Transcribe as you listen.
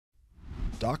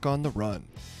Doc on the Run.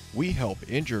 We help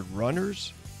injured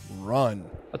runners run.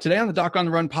 Today on the Doc on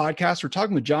the Run podcast, we're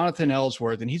talking with Jonathan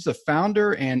Ellsworth, and he's the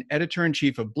founder and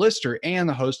editor-in-chief of Blister and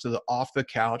the host of the Off the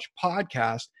Couch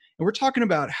podcast. And we're talking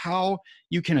about how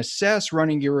you can assess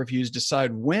running gear reviews,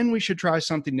 decide when we should try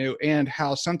something new, and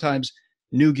how sometimes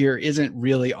new gear isn't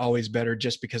really always better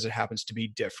just because it happens to be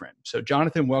different. So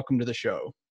Jonathan, welcome to the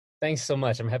show. Thanks so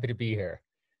much. I'm happy to be here.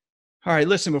 All right,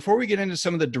 listen, before we get into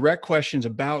some of the direct questions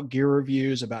about gear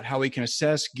reviews, about how we can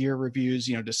assess gear reviews,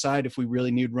 decide if we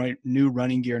really need new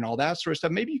running gear and all that sort of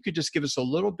stuff, maybe you could just give us a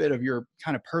little bit of your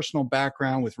kind of personal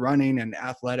background with running and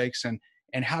athletics and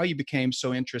how you became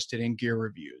so interested in gear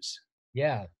reviews.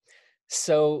 Yeah.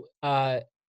 So I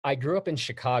grew up in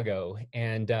Chicago,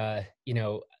 and,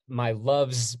 my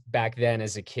loves back then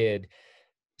as a kid,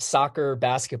 soccer,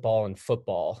 basketball, and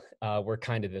football were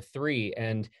kind of the three.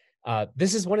 And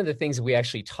this is one of the things we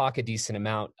actually talk a decent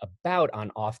amount about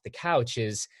on Off the Couch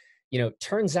is,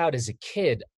 turns out as a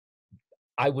kid,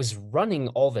 I was running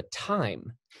all the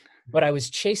time, but I was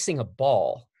chasing a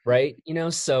ball, right?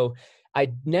 So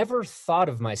I never thought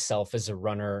of myself as a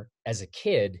runner as a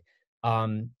kid.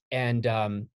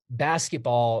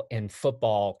 Basketball and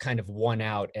football kind of won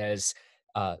out as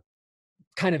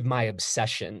kind of my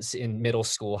obsessions in middle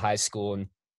school, high school,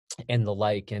 and the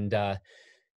like. And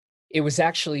it was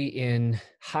actually in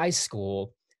high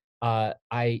school. I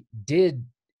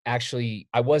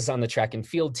was on the track and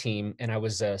field team, and I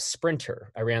was a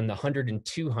sprinter. I ran the 100 and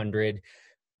 200,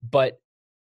 but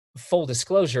full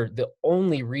disclosure, the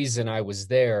only reason I was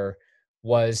there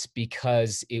was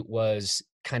because it was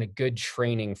kind of good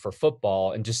training for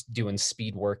football and just doing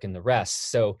speed work and the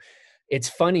rest. So it's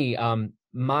funny,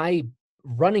 my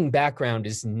running background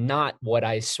is not what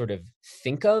I sort of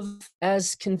think of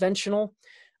as conventional.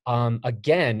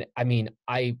 Again, I mean,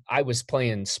 I was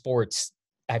playing sports,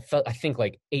 I think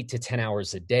like 8 to 10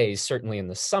 hours a day, certainly in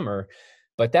the summer,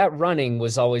 but that running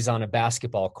was always on a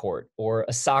basketball court or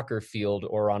a soccer field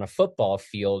or on a football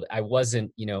field. I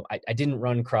wasn't, I didn't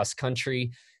run cross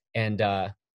country, and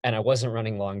I wasn't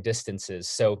running long distances.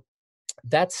 So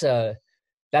that's a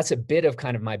bit of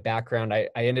kind of my background. I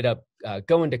ended up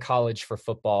going to college for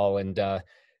football, and,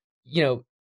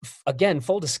 again,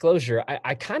 full disclosure,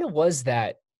 I kind of was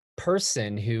that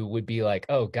person who would be like,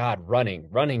 oh God,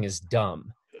 running is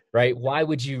dumb, right? Why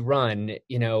would you run?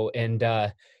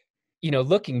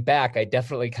 Looking back, I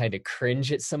definitely kind of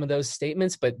cringe at some of those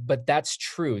statements, but that's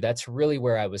true. That's really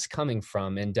where I was coming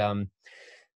from. And,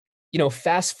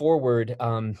 fast forward,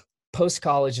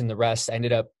 post-college and the rest, I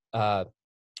ended up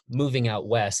moving out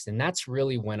west. And that's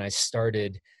really when I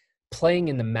started playing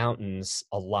in the mountains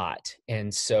a lot.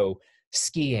 And so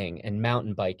skiing and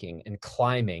mountain biking and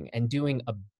climbing and doing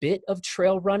a bit of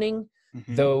trail running,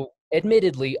 though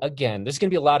admittedly, again, there's going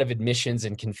to be a lot of admissions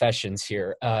and confessions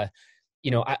here. I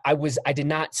did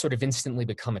not sort of instantly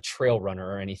become a trail runner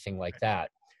or anything like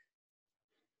that.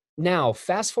 Now,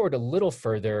 fast forward a little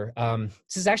further.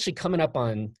 This is actually coming up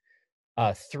on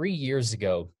 3 years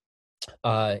ago.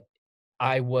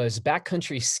 I was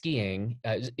backcountry skiing.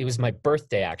 It was my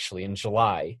birthday, actually, in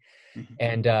July.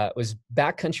 And was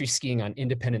backcountry skiing on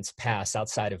Independence Pass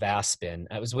outside of Aspen.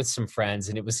 I was with some friends,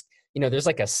 and it was, there's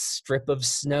like a strip of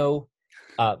snow,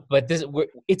 but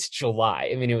it's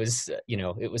July. I mean, it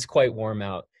was quite warm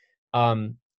out.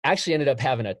 Actually ended up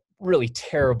having a really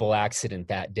terrible accident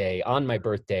that day on my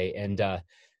birthday, and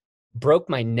broke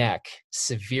my neck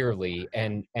severely,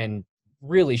 and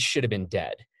really should have been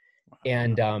dead.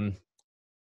 And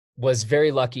was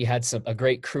very lucky, had a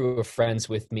great crew of friends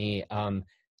with me.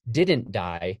 Didn't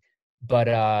die, but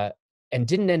and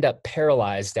didn't end up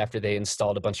paralyzed after they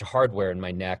installed a bunch of hardware in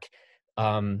my neck.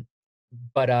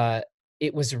 But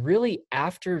it was really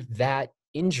after that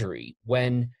injury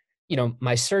when,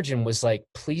 my surgeon was like,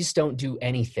 please don't do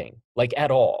anything, like at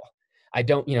all. I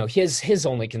don't, his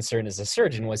only concern as a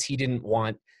surgeon was he didn't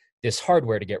want this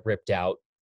hardware to get ripped out.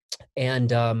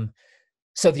 And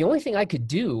so the only thing I could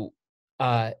do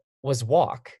was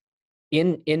walk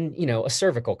in a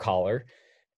cervical collar.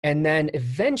 And then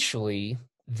eventually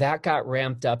that got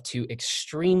ramped up to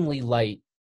extremely light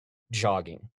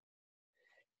jogging.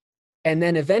 And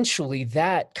then eventually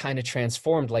that kind of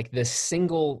transformed, like this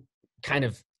single kind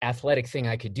of athletic thing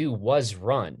I could do was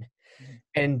run.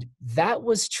 And that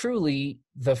was truly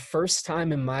the first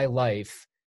time in my life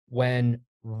when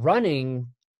running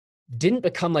didn't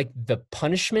become like the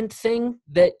punishment thing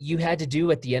that you had to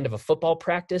do at the end of a football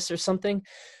practice or something.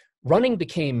 Running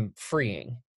became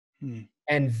freeing.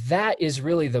 And that is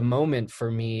really the moment for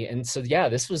me. And so, yeah,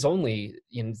 this was only,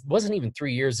 it wasn't even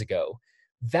 3 years ago.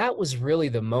 That was really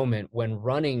the moment when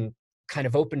running kind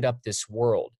of opened up this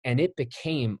world, and it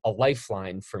became a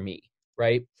lifeline for me,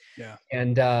 right? Yeah.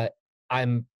 And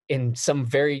I'm in some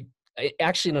very,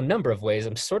 actually in a number of ways,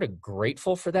 I'm sort of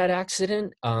grateful for that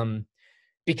accident,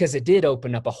 because it did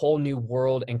open up a whole new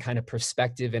world and kind of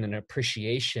perspective and an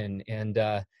appreciation. And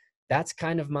that's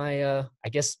kind of my, I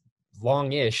guess,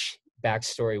 long-ish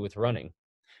backstory with running.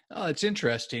 Oh, it's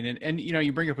interesting. And, you know,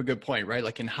 you bring up a good point, right?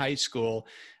 Like in high school,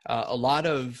 a lot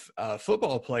of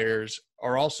football players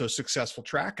are also successful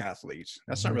track athletes.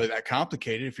 That's not Mhm. really that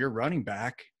complicated. If you're running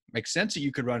back, makes sense that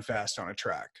you could run fast on a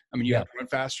track. I mean, you Yeah. have to run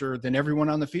faster than everyone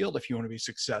on the field if you want to be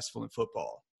successful in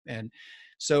football. And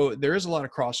so there is a lot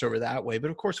of crossover that way.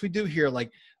 But of course, we do hear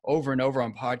like over and over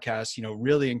on podcasts, you know,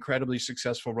 really incredibly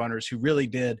successful runners who really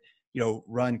did, you know,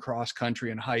 run cross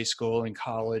country in high school and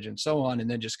college and so on, and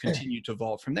then just continue to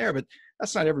evolve from there. But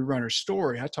that's not every runner's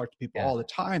story. I talk to people Yeah. all the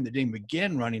time that didn't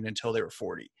begin running until they were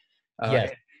 40.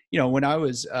 Yes. You know, when I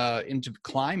was into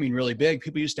climbing really big,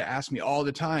 people used to ask me all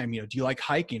the time, you know, do you like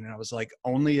hiking? And I was like,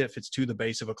 only if it's to the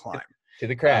base of a climb. To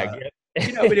the crag.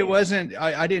 You know, but it wasn't,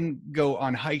 I didn't go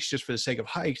on hikes just for the sake of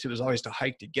hikes. It was always to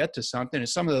hike to get to something. And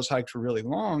some of those hikes were really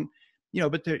long, you know,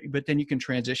 but then you can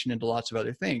transition into lots of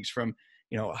other things, from,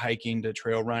 you know, hiking to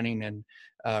trail running, and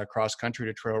cross country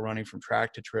to trail running, from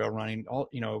track to trail running, all,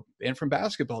 you know, and from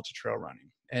basketball to trail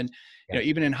running. And, you know,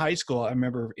 even in high school, I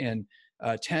remember in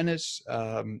tennis,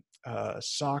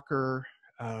 soccer,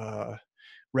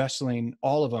 wrestling,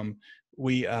 all of them,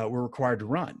 we were required to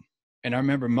run. And I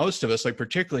remember most of us, like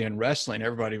particularly in wrestling,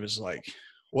 everybody was like,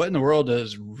 what in the world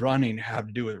does running have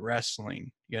to do with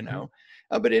wrestling? You know,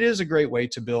 but it is a great way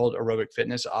to build aerobic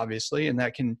fitness, obviously. And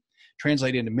that can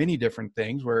translate into many different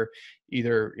things, where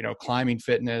either, you know, climbing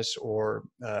fitness or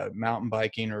mountain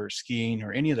biking or skiing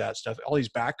or any of that stuff, all these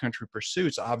backcountry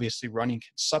pursuits, obviously running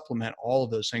can supplement all of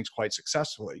those things quite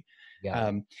successfully. Yeah.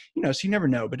 You know, so you never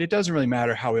know, but it doesn't really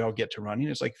matter how we all get to running.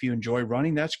 It's like, if you enjoy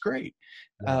running, that's great.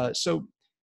 Yeah. So,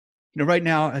 you know, right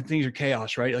now things are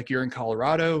chaos, right? Like you're in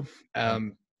Colorado.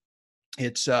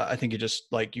 It's I think it just,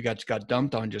 like, you got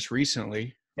dumped on just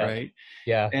recently, Yeah. right?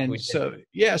 Yeah. And so,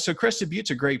 yeah, so Crested Butte's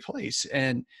a great place.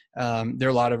 And there are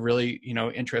a lot of really, you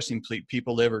know, interesting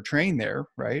people live or train there,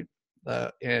 right?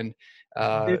 And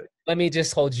Let me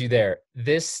just hold you there.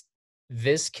 This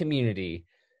community,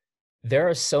 there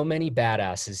are so many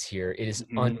badasses here. It is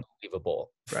mhm,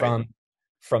 unbelievable. right.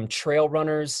 From trail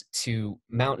runners to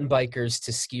mountain bikers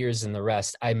to skiers and the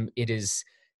rest. It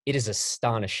is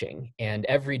astonishing. And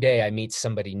every day I meet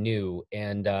somebody new,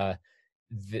 and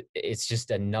it's just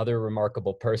another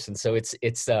remarkable person. So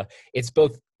it's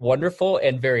both wonderful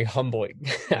and very humbling,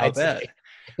 I'll I'd say. bet.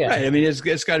 Yeah. Right. I mean,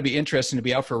 it's got to be interesting to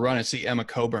be out for a run and see Emma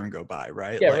Coburn go by,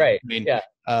 right? Yeah. Like, Right. I mean,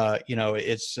 Yeah. you know,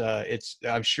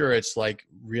 I'm sure it's like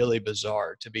really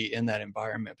bizarre to be in that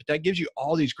environment, but that gives you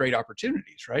all these great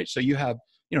opportunities, right? So you have,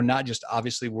 you know, not just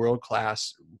obviously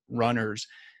world-class runners,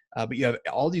 but you have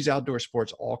all these outdoor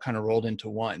sports all kind of rolled into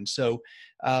one. So,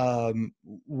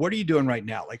 what are you doing right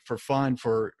now? Like for fun,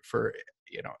 for,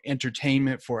 you know,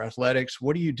 entertainment, for athletics,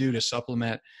 what do you do to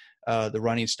supplement the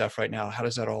running stuff right now? How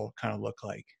does that all kind of look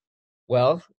like?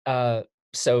 Well,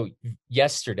 so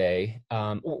yesterday,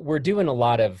 we're doing a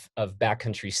lot of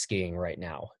backcountry skiing right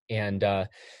now, and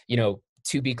you know,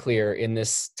 to be clear, in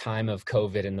this time of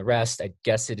COVID and the rest, I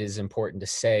guess it is important to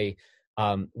say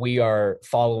we are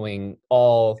following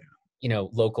all, you know,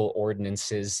 local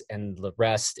ordinances and the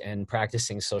rest, and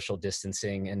practicing social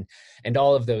distancing and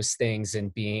all of those things,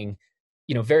 and being,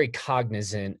 you know, very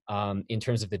cognizant in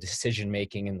terms of the decision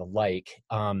making and the like.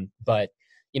 But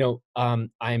you know,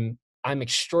 I'm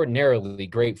extraordinarily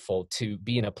grateful to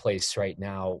be in a place right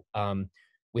now.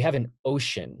 We have an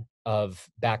ocean of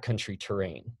backcountry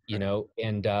terrain, you know,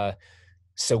 and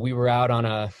so we were out on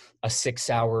a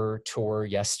 6-hour tour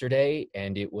yesterday,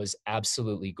 and it was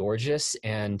absolutely gorgeous.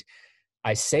 And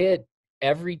I say it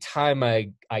every time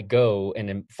I go, and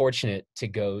am fortunate to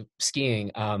go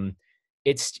skiing.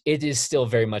 It is still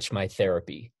very much my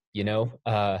therapy, you know.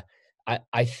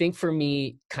 I think for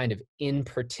me, kind of in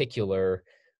particular,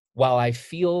 while I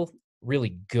feel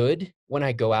really good when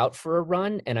I go out for a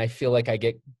run, and I feel like I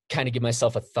get kind of give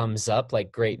myself a thumbs up,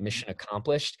 like great, mission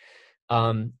accomplished.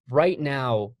 Right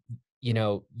now, you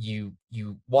know, you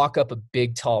walk up a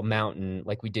big tall mountain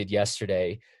like we did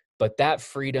yesterday, but that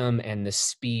freedom and the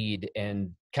speed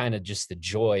and kind of just the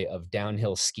joy of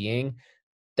downhill skiing,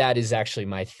 that is actually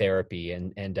my therapy.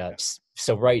 And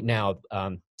so right now,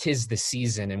 tis the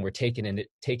season, and we're taking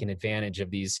advantage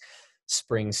of these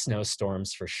spring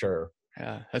snowstorms for sure.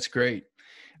 Yeah, that's great.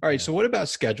 All right. Yeah. So what about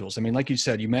schedules? I mean, like you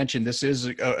said, you mentioned this is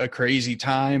a crazy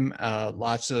time,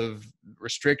 lots of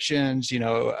restrictions,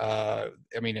 I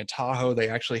mean, in Tahoe, they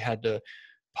actually had to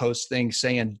post things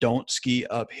saying don't ski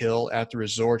uphill at the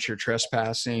resorts, you're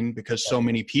trespassing, because Yep. so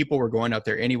many people were going up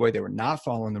there anyway. They were not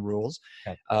following the rules,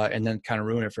 Yep. and then kind of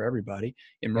ruin it for everybody.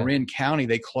 In Yep. Marin County,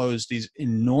 they closed these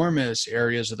enormous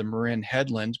areas of the Marin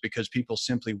headlands because people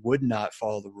simply would not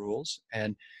follow the rules.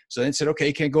 And so they said, okay,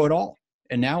 you can't go at all.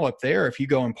 And now up there, if you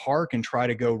go and park and try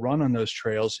to go run on those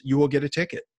trails, you will get a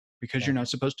ticket because Yep. you're not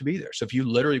supposed to be there. So if you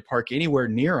literally park anywhere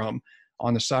near them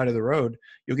on the side of the road,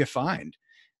 you'll get fined.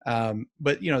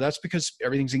 But that's because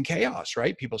everything's in chaos,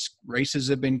 right? People's races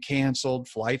have been canceled,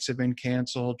 flights have been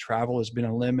canceled, travel has been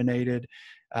eliminated,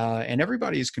 and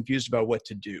everybody is confused about what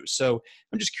to do. So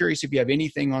I'm just curious if you have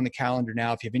anything on the calendar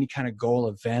now, if you have any kind of goal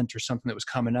event or something that was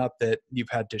coming up that you've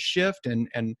had to shift, and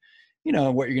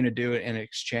what you're going to do in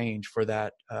exchange for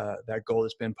that goal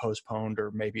that's been postponed or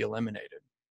maybe eliminated.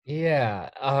 Yeah.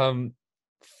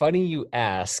 Funny you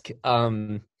ask.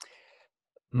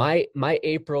 My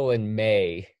April and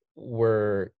May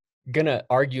were gonna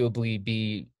arguably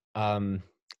be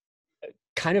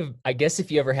kind of, I guess,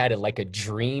 if you ever had like a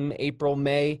dream April,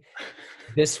 May,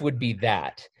 this would be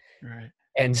that. Right.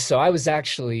 And so I was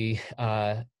actually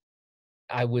I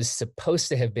was supposed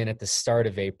to have been at the start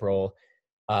of April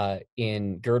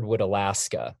in Girdwood,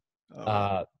 Alaska. Oh,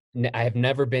 Uh, I have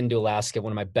never been to Alaska.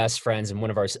 One of my best friends and one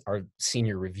of our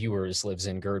senior reviewers lives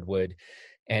in Girdwood,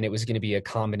 and it was going to be a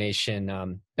combination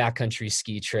backcountry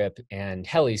ski trip and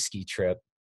heli ski trip.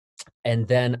 And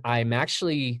then I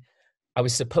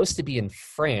was supposed to be in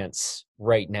France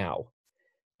right now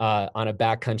on a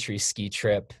backcountry ski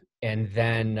trip, and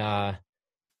then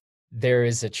there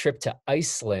is a trip to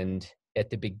Iceland at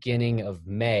the beginning of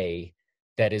May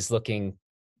that is looking,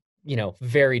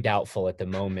 very doubtful at the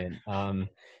moment.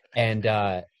 And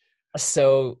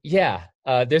so yeah,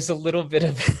 there's a little bit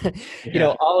of,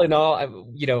 yeah. all in all,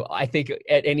 I think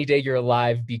at any day you're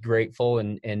alive, be grateful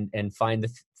and find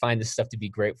the stuff to be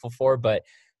grateful for. But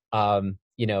um,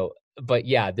 you know, but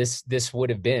yeah, this would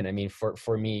have been, I mean,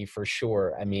 for me, for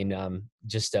sure. I mean,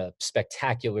 just a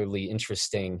spectacularly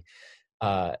interesting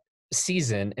uh,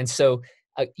 season. And so,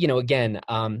 again,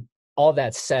 all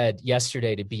that said,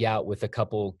 yesterday to be out with a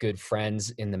couple good friends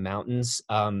in the mountains,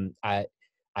 I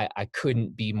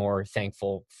couldn't be more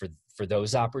thankful for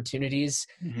those opportunities.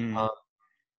 Mm-hmm.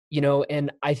 Um,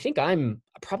 and I think I'm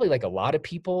probably like a lot of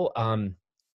people,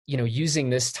 using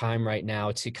this time right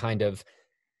now to kind of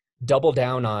double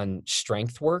down on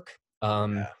strength work,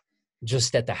 Yeah.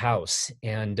 just at the house.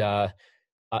 And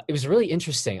it was really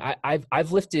interesting. I've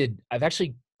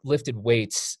actually lifted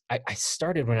weights. I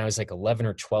started when I was like 11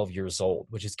 or 12 years old,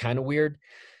 which is kind of weird.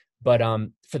 But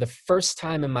for the first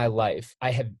time in my life,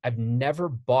 I've never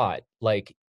bought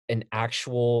like an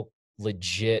actual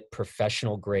legit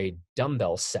professional grade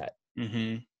dumbbell set.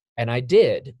 Mm-hmm. And I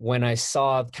did when I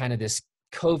saw kind of this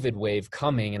COVID wave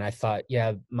coming, and I thought,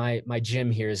 yeah, my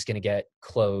gym here is going to get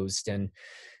closed, and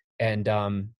and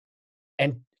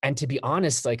to be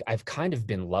honest, like I've kind of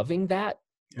been loving that,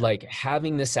 Yeah. like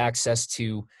having this access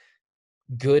to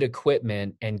good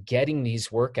equipment and getting these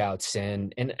workouts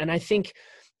in. And I think,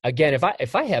 again,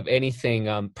 if I have anything,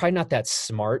 probably not that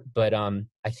smart, but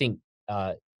I think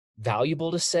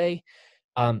valuable to say,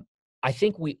 um, I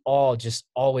think we all just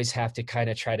always have to kind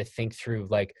of try to think through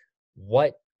like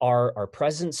what are our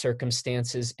present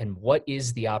circumstances and what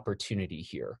is the opportunity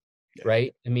here, Yeah.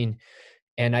 right? I mean,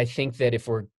 and I think that if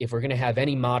we're going to have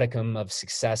any modicum of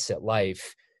success at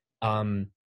life, um,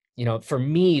 for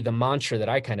me, the mantra that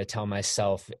I kind of tell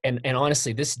myself, and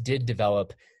honestly, this did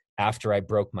develop after I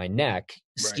broke my neck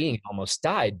Right. skiing, almost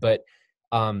died, but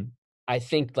um, I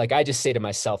think, like, I just say to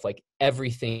myself, like,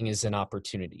 everything is an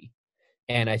opportunity.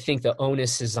 And I think the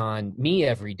onus is on me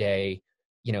every day.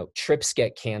 Trips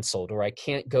get canceled, or I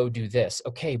can't go do this.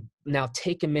 Okay, now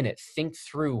take a minute, think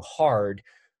through hard,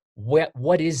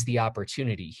 what is the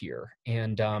opportunity here.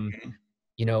 And Mhm.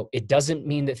 it doesn't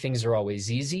mean that things are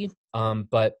always easy,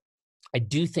 but I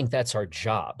do think that's our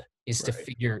job, is to Right.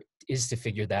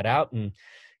 figure that out. And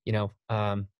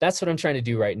that's what I'm trying to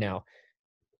do right now.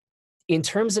 In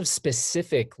terms of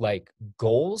specific like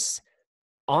goals,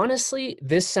 honestly,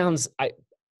 this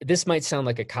might sound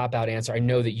like a cop out answer. I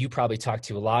know that you probably talk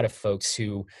to a lot of folks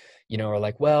who, are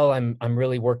like, well, I'm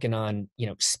really working on,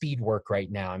 speed work right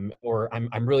now.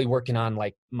 I'm really working on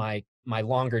like my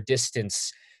longer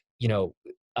distance,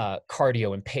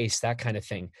 cardio and pace, that kind of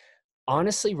thing.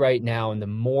 Honestly, right now, and the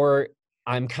more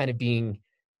I'm kind of being,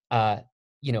 uh,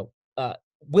 you know, uh,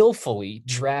 willfully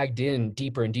dragged in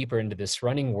deeper and deeper into this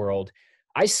running world,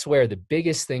 I swear the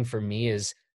biggest thing for me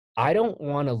is I don't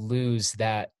want to lose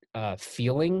that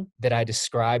feeling that I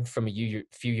described from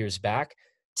few years back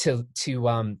to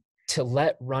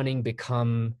let running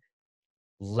become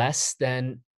less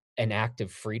than an act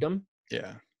of freedom.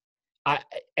 Yeah.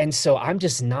 And so I'm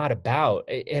just not about,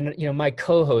 and my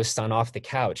co-host on Off the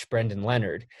Couch, Brendan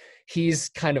Leonard, he's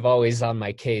kind of always on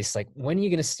my case, like, when are you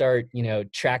going to start,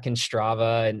 tracking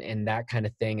Strava and that kind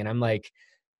of thing? And I'm like,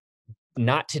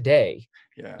 not today.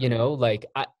 Yeah. Like,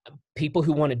 people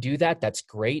who want to do that, that's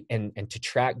great. And to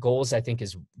track goals, I think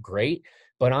is great.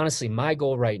 But honestly, my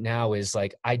goal right now is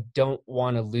like, I don't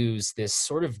want to lose this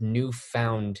sort of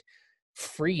newfound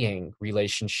freeing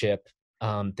relationship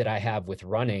that I have with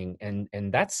running. And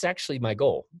that's actually my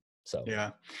goal. So,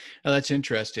 Yeah, no, that's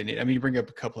interesting. I mean, you bring up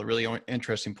a couple of really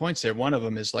interesting points there. One of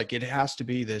them is like, it has to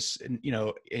be this,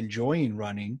 enjoying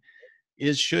running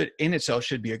should in itself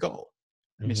should be a goal.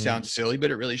 I mean, it sounds silly, but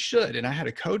it really should. And I had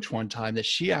a coach one time that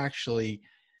she actually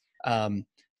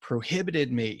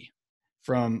prohibited me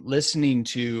from listening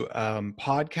to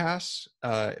podcasts,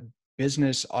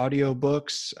 business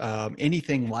audiobooks,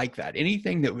 anything like that,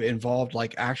 anything that involved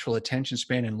like actual attention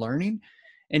span and learning.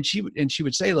 And she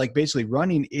would say, like, basically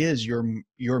running is your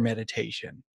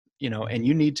meditation, and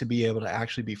you need to be able to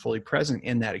actually be fully present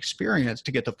in that experience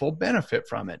to get the full benefit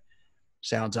from it.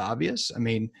 Sounds obvious. I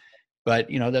mean, but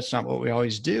that's not what we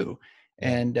always do.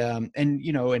 Yeah.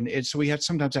 And so we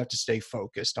sometimes have to stay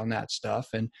focused on that stuff.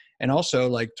 And also,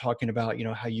 like, talking about,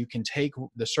 how you can take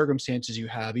the circumstances you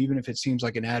have, even if it seems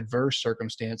like an adverse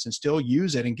circumstance, and still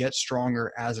use it and get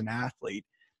stronger as an athlete.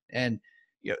 And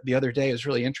the other day, it was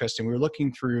really interesting. We were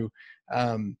looking through,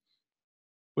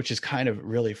 which is kind of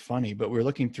really funny, but we were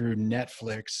looking through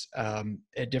Netflix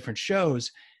at different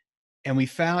shows. And we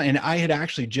found, and I had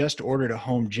actually just ordered a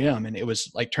home gym, and it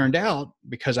was like, turned out,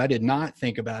 because I did not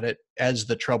think about it as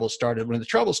the trouble started. When the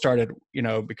trouble started,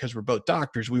 because we're both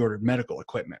doctors, we ordered medical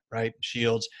equipment, right?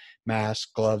 Shields,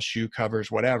 masks, gloves, shoe covers,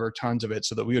 whatever, tons of it,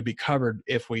 so that we would be covered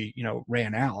if we,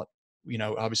 ran out.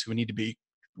 Obviously we need to be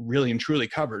really and truly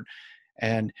covered.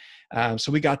 And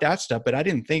so we got that stuff, but I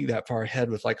didn't think that far ahead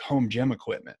with like home gym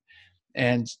equipment.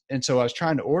 And so I was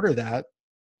trying to order that.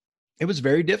 It was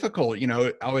very difficult.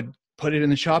 I would put it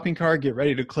in the shopping cart, get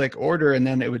ready to click order, and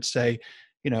then it would say,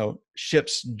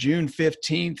 ships June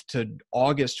 15th to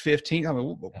August 15th. I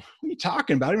mean, what are you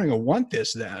talking about? I don't even want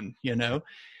this then, and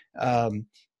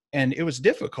it was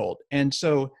difficult. And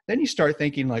so then you start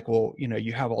thinking like, well,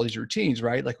 you have all these routines,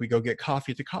 right? Like, we go get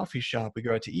coffee at the coffee shop, we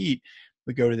go out to eat,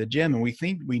 we go to the gym, and we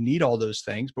think we need all those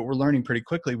things, but we're learning pretty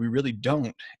quickly we really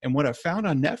don't. And what I found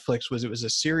on Netflix was, it was a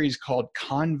series called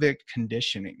Convict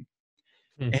Conditioning.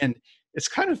 And it's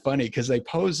kind of funny because they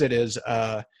pose it as,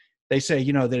 they say,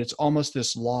 that it's almost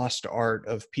this lost art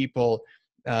of people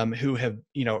who have,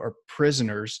 are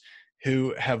prisoners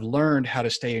who have learned how to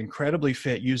stay incredibly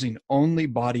fit using only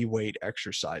body weight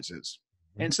exercises.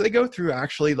 And so they go through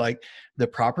actually like the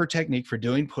proper technique for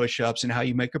doing push-ups, and how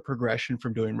you make a progression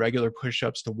from doing regular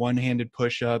push-ups to one-handed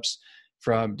push-ups,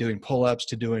 from doing pull-ups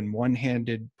to doing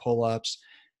one-handed pull-ups,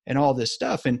 and all this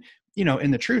stuff. And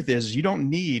and the truth is, you don't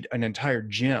need an entire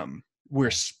gym. We're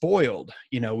spoiled.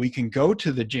 We can go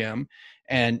to the gym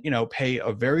and, pay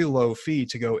a very low fee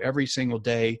to go every single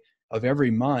day of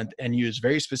every month and use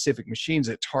very specific machines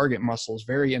that target muscles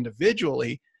very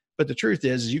individually. But the truth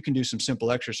is you can do some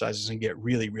simple exercises and get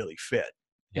really, really fit.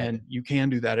 Yeah. And you can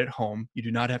do that at home. You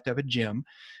do not have to have a gym.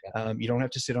 Yeah. You don't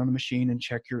have to sit on the machine and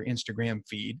check your Instagram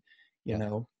feed,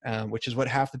 which is what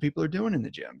half the people are doing in the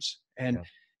gyms. And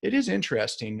it is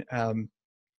interesting,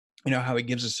 how it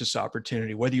gives us this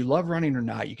opportunity. Whether you love running or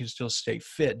not, you can still stay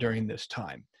fit during this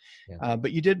time. Yeah.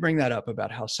 But you did bring that up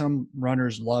about how some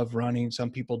runners love running,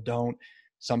 some people don't.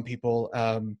 Some people,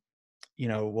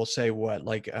 will say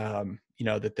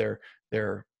that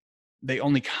they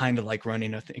only kind of like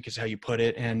running, I think is how you put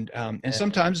it. And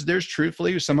sometimes there's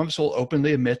truthfully, some of us will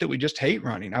openly admit that we just hate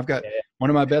running. I've got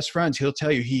one of my best friends, he'll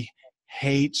tell you he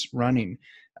hates running.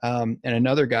 And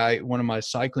another guy, one of my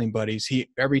cycling buddies,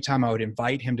 every time I would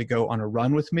invite him to go on a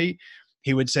run with me,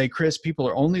 he would say, Chris, people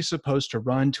are only supposed to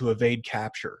run to evade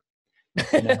capture.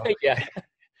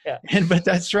 Yeah. But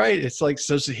that's right. It's like,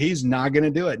 so he's not going to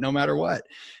do it no matter what.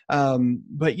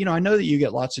 But, I know that you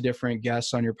get lots of different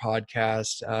guests on your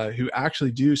podcast who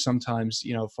actually do sometimes,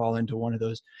 fall into one of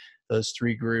those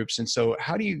three groups. And so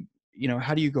how do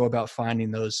you go about finding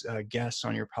those guests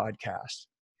on your podcast?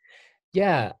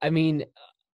 Yeah. I mean,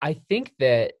 I think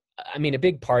that, a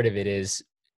big part of it is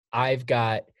I've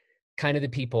got kind of the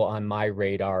people on my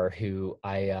radar who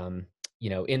I,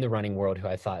 in the running world, who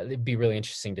I thought it'd be really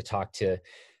interesting to talk to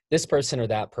this person or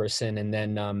that person. And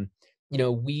then,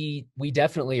 we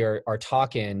definitely are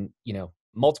talking,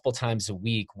 multiple times a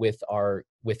week with our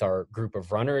group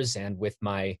of runners and with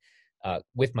my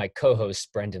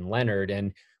co-host Brendan Leonard,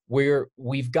 and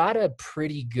we've got a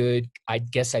pretty good, I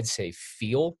guess I'd say,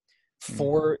 feel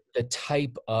for the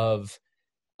type of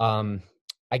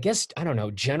I guess, I don't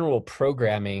know, general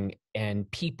programming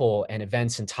and people and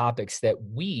events and topics that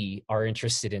we are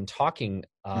interested in talking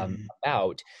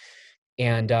about.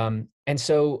 And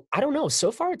so I don't know,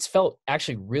 so far it's felt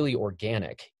actually really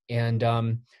organic. And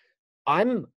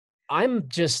I'm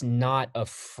just not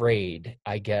afraid,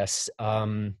 I guess.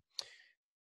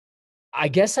 I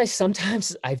guess I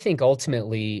think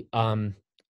ultimately,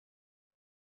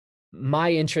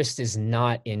 my interest is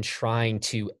not in trying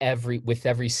to with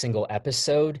every single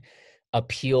episode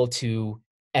appeal to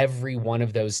every one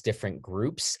of those different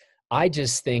groups. I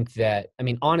just think that, I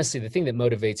mean, honestly, the thing that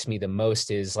motivates me the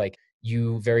most is like,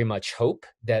 you very much hope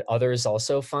that others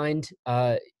also find,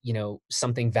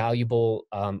 something valuable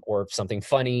or something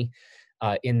funny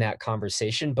in that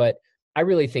conversation. But I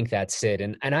really think that's it.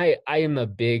 And I am a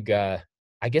big, I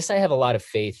guess I have a lot of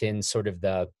faith in sort of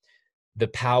the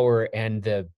power and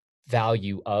the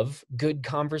value of good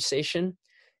conversation.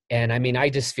 And I mean, I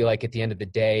just feel like at the end of the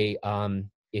day,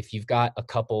 if you've got a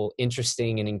couple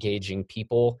interesting and engaging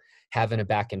people having a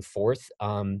back and forth,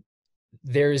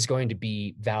 there is going to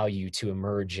be value to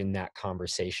emerge in that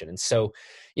conversation. And so,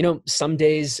 some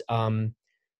days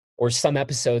or some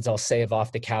episodes, I'll say, of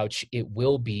Off the Couch, it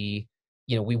will be,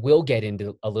 we will get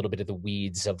into a little bit of the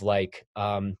weeds of like,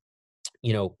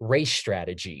 race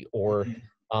strategy or,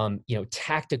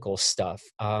 tactical stuff.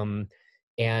 I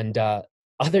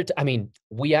mean,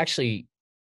 we actually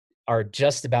are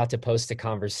just about to post a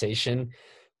conversation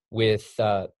with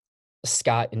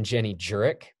Scott and Jenny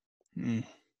Jurek.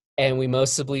 And we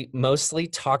mostly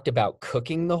talked about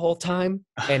cooking the whole time,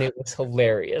 and it was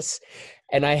hilarious.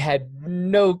 And I had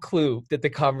no clue that the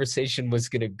conversation was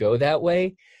going to go that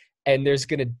way. And there's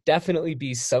going to definitely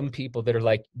be some people that are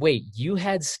like, wait, you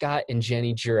had Scott and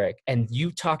Jenny Jurek and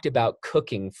you talked about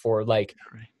cooking for like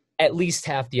at least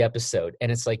half the episode.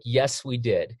 And it's like, yes, we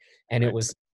did. And it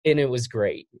was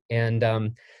great. And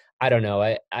I don't know.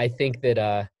 I think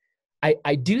that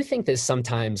I do think that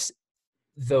sometimes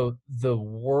the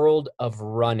world of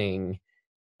running,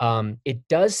 it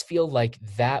does feel like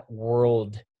that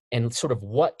world and sort of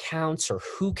what counts or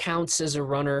who counts as a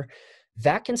runner,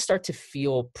 that can start to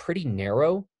feel pretty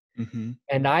narrow.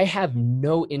 And I have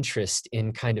no interest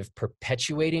in kind of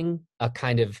perpetuating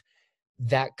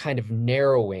that kind of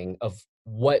narrowing of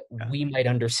what we might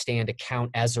understand to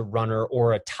count as a runner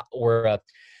or a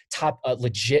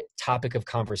legit topic of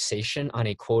conversation on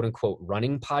a quote unquote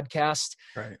running podcast.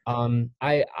 Right. I'm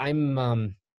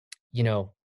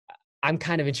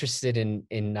kind of interested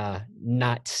in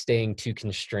not staying too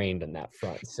constrained on that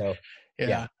front. So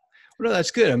yeah. Well,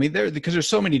 that's good. I mean, because there's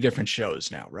so many different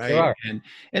shows now, right? There are.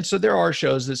 And so there are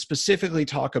shows that specifically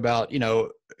talk about,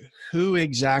 who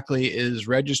exactly is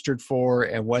registered for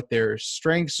and what their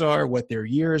strengths are, what their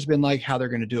year has been like, how they're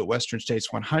going to do at Western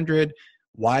States 100,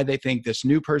 why they think this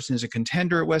new person is a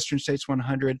contender at Western States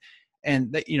 100,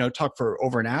 and they, talk for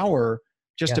over an hour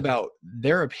just about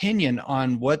their opinion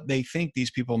on what they think these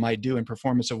people might do in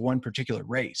performance of one particular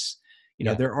race.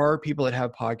 There are people that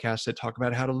have podcasts that talk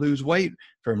about how to lose weight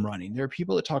from running. There are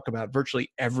people that talk about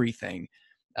virtually everything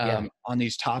on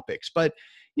these topics. But,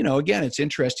 again, it's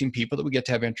interesting people that we get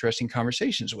to have interesting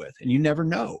conversations with. And you never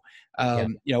know.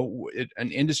 An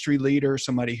industry leader,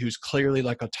 somebody who's clearly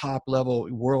like a top level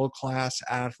world-class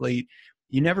athlete,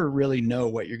 you never really know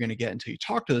what you're going to get until you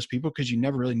talk to those people, because you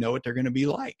never really know what they're going to be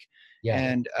like.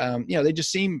 And, they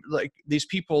just seem like these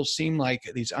people seem like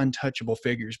these untouchable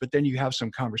figures, but then you have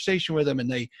some conversation with them and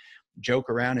they joke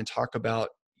around and talk about,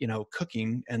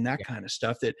 cooking and that kind of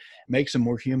stuff that makes them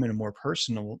more human and more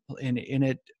personal. And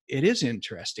it is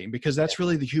interesting because that's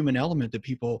really the human element that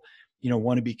people,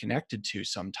 want to be connected to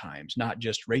sometimes, not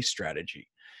just race strategy.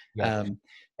 And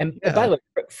by the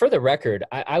way, for the record,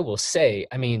 I will say,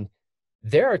 I mean,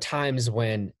 there are times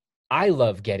when I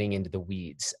love getting into the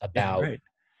weeds about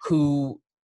who,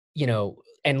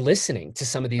 and listening to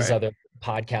some of these other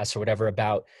podcasts or whatever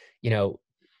about,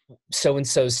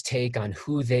 so-and-so's take on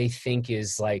who they think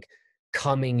is like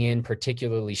coming in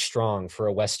particularly strong for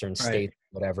a Western state,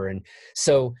 whatever. And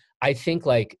so I think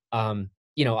like, I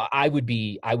would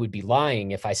be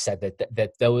lying if I said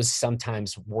that those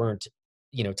sometimes weren't,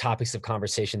 topics of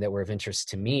conversation that were of interest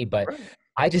to me. But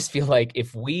I just feel like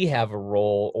if we have a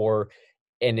role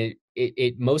and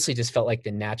it mostly just felt like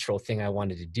the natural thing I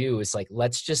wanted to do is like,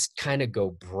 let's just kind of go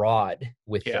broad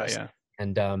with this.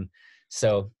 And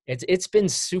so it's been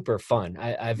super fun.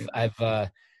 I've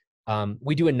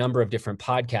We do a number of different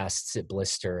podcasts at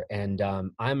Blister, and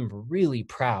I'm really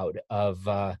proud of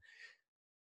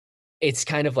it's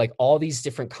kind of like all these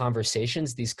different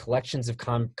conversations, these collections of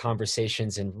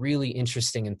conversations, and really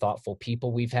interesting and thoughtful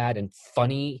people we've had, and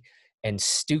funny and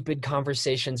stupid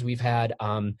conversations we've had.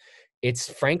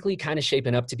 It's frankly kind of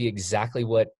shaping up to be exactly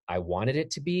what I wanted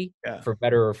it to be, Yeah. for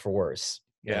better or for worse.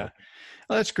 Yeah.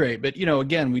 Well, that's great. But,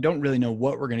 again, we don't really know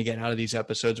what we're going to get out of these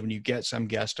episodes when you get some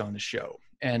guest on the show.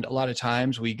 And a lot of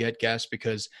times we get guests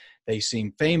because they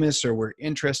seem famous or we're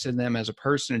interested in them as a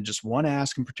person and just want to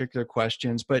ask them particular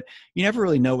questions, but you never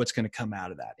really know what's going to come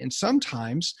out of that. And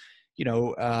sometimes,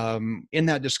 in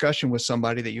that discussion with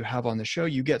somebody that you have on the show,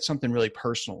 you get something really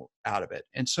personal out of it.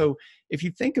 And so if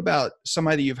you think about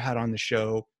somebody that you've had on the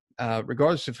show,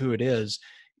 regardless of who it is,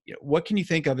 what can you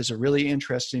think of as a really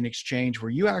interesting exchange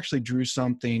where you actually drew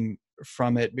something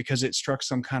from it because it struck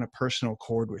some kind of personal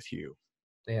chord with you?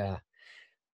 Yeah.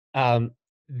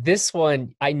 This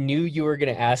one, I knew you were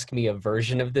going to ask me a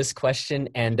version of this question.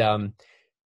 And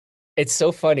it's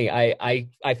so funny.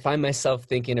 I find myself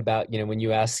thinking about, when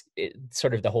you ask it,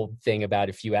 sort of the whole thing about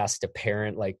if you asked a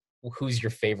parent, like, who's your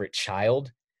favorite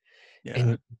child? Yeah.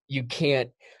 And you can't,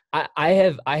 I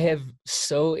have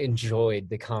so enjoyed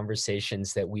the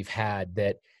conversations that we've had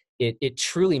that it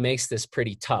truly makes this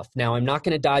pretty tough. Now, I'm not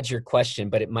going to dodge your question,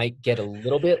 but it might get a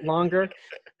little bit longer.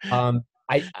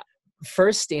 I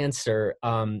First answer,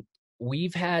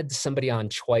 we've had somebody on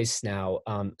twice now,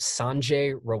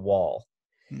 Sanjay Rawal,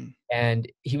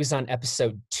 and he was on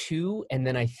episode 2, and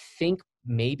then I think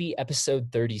maybe episode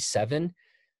 37.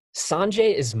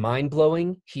 Sanjay is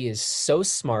mind-blowing. He is so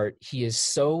smart. He is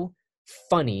so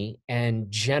funny and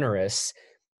generous.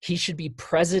 He should be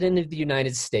president of the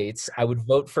United States. I would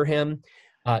vote for him.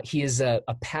 He is a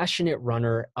passionate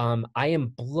runner. I am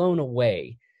blown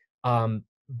away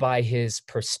by his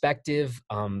perspective,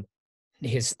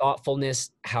 his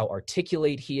thoughtfulness, how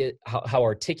articulate he is. How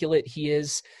articulate he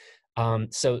is.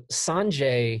 So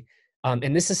Sanjay,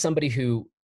 and this is somebody who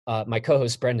my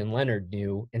co-host Brendan Leonard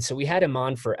knew, and so we had him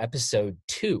on for episode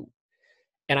 2,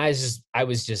 and I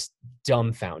was just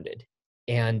dumbfounded.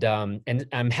 And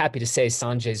I'm happy to say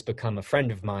Sanjay's become a friend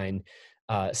of mine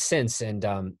since,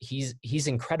 and he's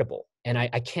incredible. And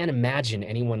I can't imagine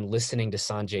anyone listening to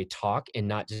Sanjay talk and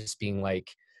not just being like,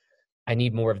 I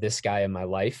need more of this guy in my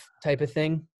life type of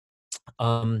thing.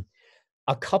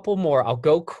 A couple more, I'll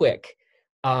go quick.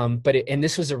 And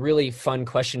this was a really fun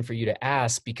question for you to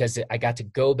ask because I got to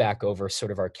go back over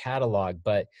sort of our catalog.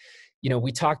 But,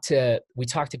 we talked to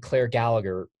Claire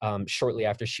Gallagher shortly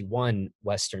after she won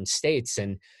Western States.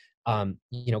 And,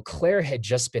 Claire had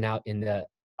just been out in the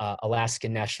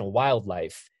Alaskan National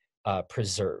Wildlife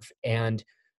Preserve, and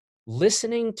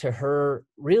listening to her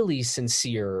really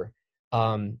sincere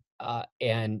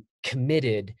and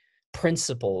committed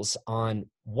principles on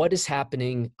what is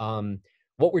happening,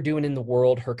 what we're doing in the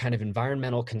world, her kind of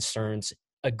environmental concerns,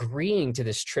 agreeing to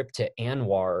this trip to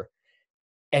Anwar.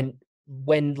 And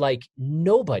when like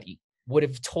nobody would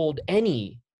have told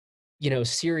any,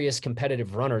 serious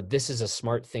competitive runner, this is a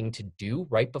smart thing to do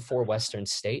right before Western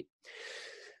State.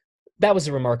 That was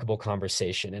a remarkable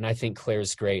conversation. And I think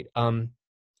Claire's great.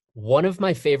 One of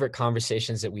my favorite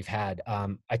conversations that we've had,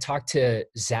 I talked to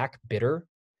Zach Bitter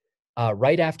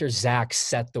right after Zach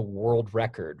set the world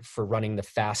record for running the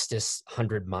fastest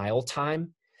 100-mile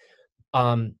time.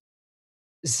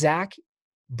 Zach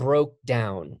broke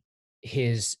down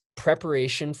his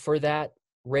preparation for that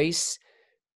race,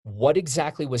 what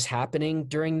exactly was happening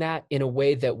during that, in a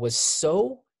way that was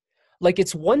so, like,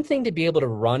 it's one thing to be able to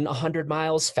run 100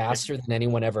 miles faster than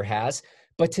anyone ever has,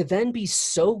 but to then be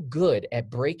so good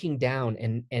at breaking down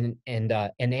and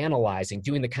analyzing,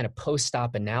 doing the kind of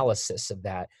post-op analysis of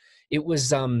that, it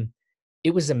was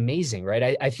amazing,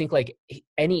 right? I think like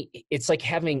it's like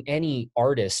having any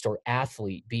artist or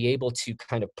athlete be able to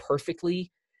kind of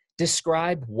perfectly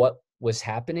describe what was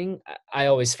happening. I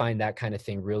always find that kind of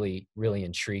thing really, really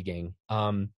intriguing.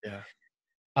 All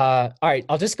right,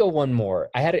 I'll just go one more.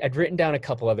 I'd written down a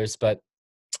couple others, but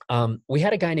we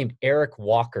had a guy named Eric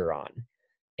Walker on,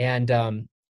 and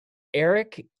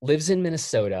Eric lives in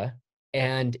Minnesota,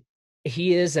 and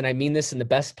he is, and I mean this in the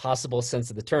best possible sense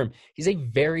of the term, he's a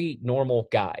very normal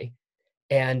guy.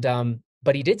 And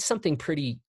but he did something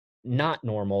pretty not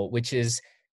normal, which is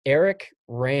Eric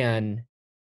ran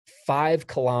 5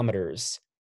 kilometers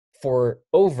for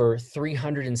over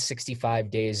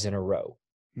 365 days in a row.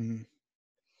 Mm-hmm.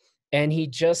 And he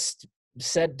just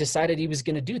decided he was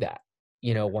going to do that,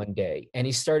 one day. And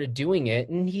he started doing it,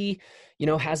 and he,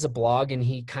 has a blog, and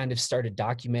he kind of started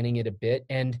documenting it a bit.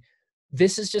 And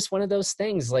this is just one of those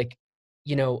things, like,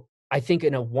 I think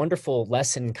in a wonderful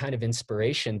lesson, kind of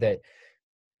inspiration, that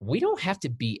we don't have to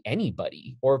be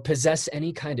anybody or possess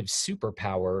any kind of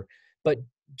superpower, but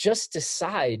just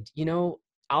decide,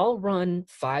 I'll run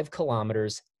 5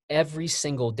 kilometers every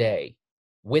single day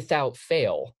without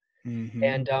fail.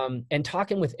 Mm-hmm. And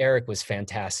talking with Eric was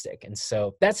fantastic. And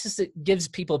so that's just, it gives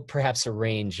people perhaps a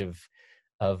range of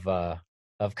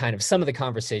kind of some of the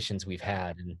conversations we've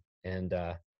had. And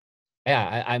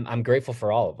yeah, I'm grateful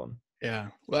for all of them. Yeah.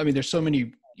 Well, I mean, there's so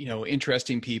many,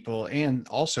 interesting people. And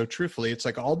also, truthfully, it's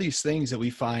like all these things that we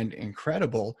find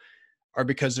incredible are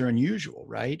because they're unusual,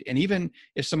 right? And even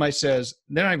if somebody says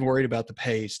they're not even worried about the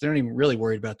pace, they're not even really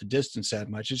worried about the distance that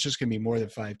much, it's just going to be more than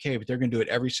 5K, but they're going to do it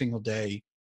every single day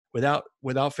without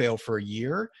fail for a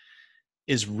year,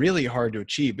 is really hard to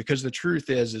achieve. Because the truth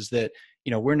is that,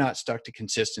 we're not stuck to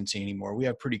consistency anymore. We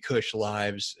have pretty cush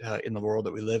lives in the world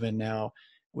that we live in now.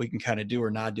 We can kind of do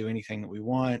or not do anything that we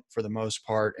want for the most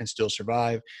part and still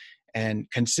survive.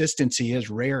 And consistency is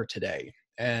rare today.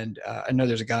 And I know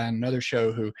there's a guy on another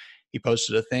show who he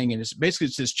posted a thing, and it's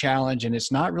this challenge, and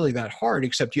it's not really that hard,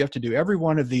 except you have to do every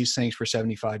one of these things for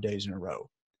 75 days in a row.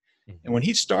 Mhm. And when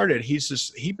he started,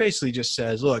 he basically just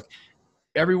says, look,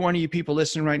 every one of you people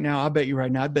listening right now, I'll bet you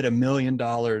right now, I bet $1 million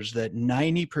that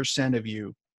 90% of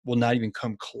you will not even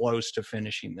come close to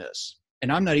finishing this.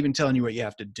 And I'm not even telling you what you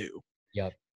have to do.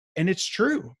 Yep. And it's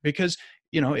true, because,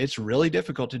 it's really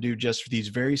difficult to do just these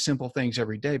very simple things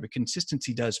every day, but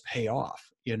consistency does pay off,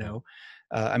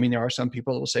 I mean, there are some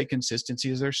people that will say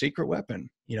consistency is their secret weapon.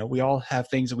 We all have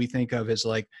things that we think of as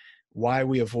like why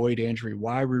we avoid injury,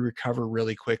 why we recover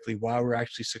really quickly, why we're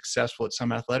actually successful at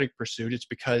some athletic pursuit. It's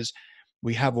because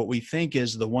we have what we think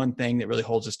is the one thing that really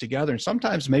holds us together. And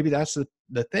sometimes maybe that's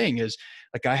the thing is,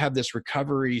 like, I have this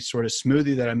recovery sort of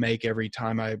smoothie that I make every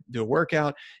time I do a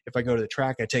workout. If I go to the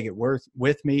track, I take it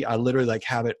with me. I literally like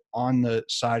have it on the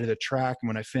side of the track. And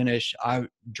when I finish, I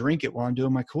drink it while I'm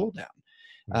doing my cool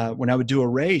down. When I would do a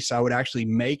race, I would actually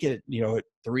make it, at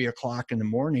 3:00 in the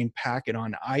morning, pack it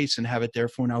on ice and have it there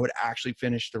for when I would actually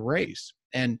finish the race.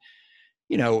 And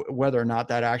whether or not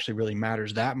that actually really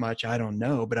matters that much, I don't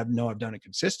know, but I know I've done it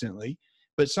consistently.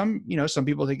 But some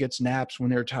people think it's naps when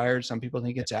they're tired. Some people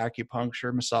think it's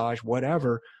acupuncture, massage,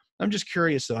 whatever. I'm just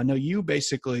curious though. I know you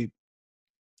basically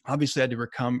obviously had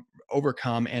to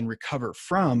overcome and recover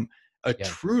from a Yeah.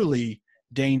 truly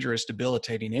dangerous,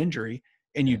 debilitating injury.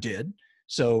 And you did.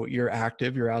 So you're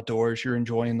active, you're outdoors, you're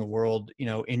enjoying the world,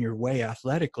 in your way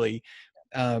athletically.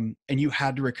 And you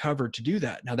had to recover to do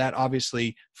that. Now that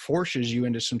obviously forces you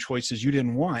into some choices you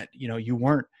didn't want. You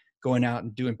weren't going out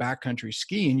and doing backcountry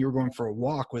skiing. You were going for a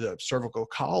walk with a cervical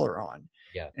collar on.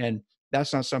 Yeah. And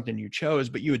that's not something you chose,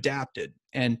 but you adapted.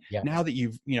 And Yeah. now that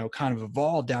you've, kind of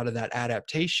evolved out of that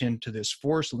adaptation to this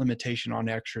forced limitation on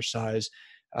exercise,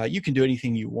 you can do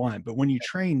anything you want. But when you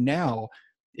train now,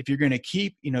 if you're going to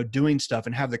keep, doing stuff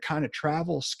and have the kind of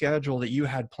travel schedule that you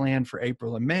had planned for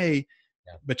April and May,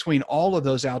 between all of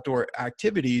those outdoor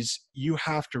activities, you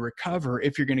have to recover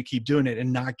if you're going to keep doing it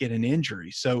and not get an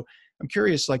injury. So I'm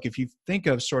curious, like, if you think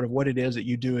of sort of what it is that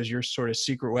you do as your sort of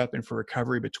secret weapon for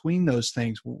recovery between those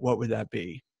things, what would that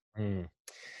be? Mm.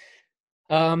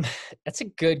 That's a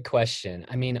good question.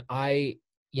 I mean, it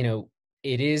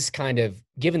is kind of,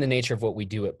 given the nature of what we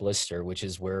do at Blister, which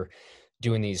is we're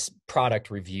doing these product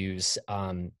reviews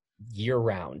year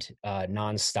round,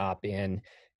 nonstop. And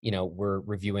we're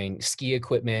reviewing ski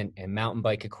equipment and mountain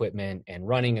bike equipment and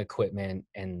running equipment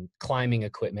and climbing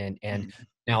equipment. And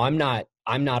now I'm not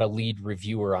a lead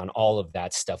reviewer on all of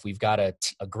that stuff. We've got a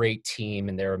great team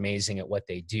and they're amazing at what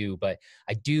they do, but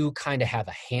I do kind of have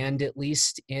a hand at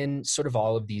least in sort of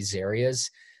all of these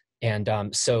areas. And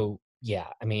so, yeah,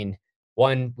 I mean,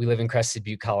 one, we live in Crested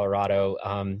Butte, Colorado,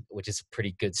 which is a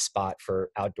pretty good spot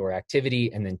for outdoor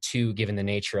activity. And then two, given the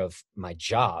nature of my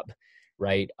job,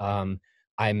 right? I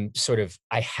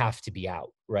have to be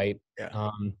out, right? Yeah.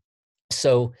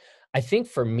 So I think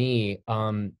for me,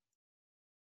 I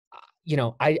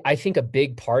think a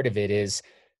big part of it is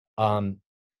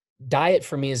diet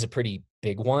for me is a pretty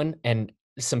big one. And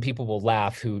some people will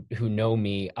laugh who know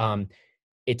me.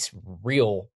 It's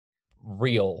real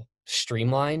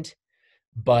streamlined,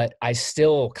 but I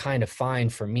still kind of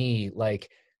find for me, like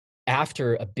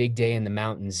after a big day in the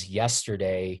mountains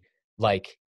yesterday,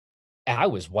 like I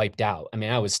was wiped out. I mean,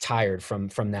 I was tired from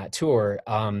that tour.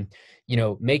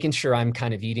 Making sure I'm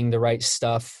kind of eating the right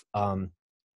stuff,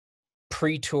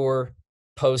 pre-tour,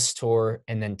 post-tour,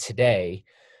 and then today.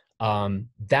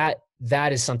 That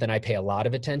is something I pay a lot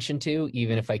of attention to,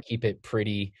 even if I keep it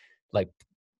pretty, like,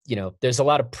 there's a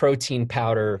lot of protein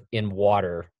powder in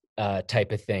water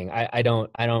type of thing. I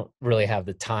don't really have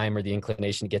the time or the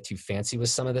inclination to get too fancy with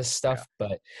some of this stuff,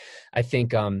 but I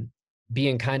think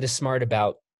being kind of smart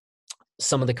about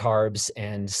some of the carbs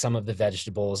and some of the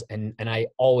vegetables, and I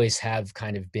always have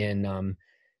kind of been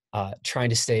trying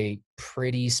to stay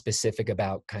pretty specific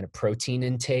about kind of protein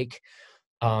intake.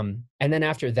 And then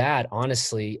after that,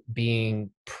 honestly, being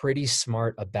pretty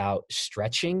smart about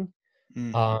stretching.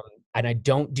 Mm. And I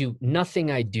don't do,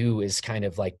 nothing I do is kind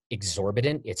of like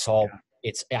exorbitant. It's all,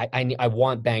 I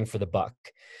want bang for the buck.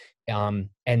 And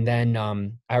then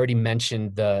I already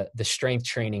mentioned the strength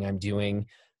training I'm doing.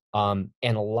 And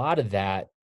a lot of that,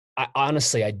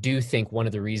 honestly, I do think one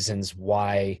of the reasons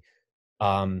why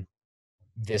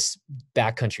this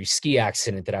backcountry ski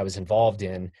accident that I was involved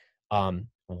in,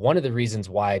 one of the reasons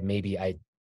why maybe I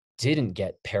didn't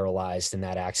get paralyzed in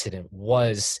that accident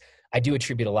was I do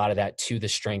attribute a lot of that to the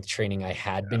strength training I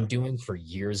had been doing for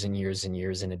years and years and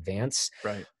years in advance.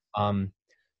 Right. And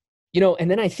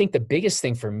then I think the biggest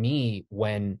thing for me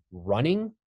when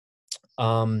running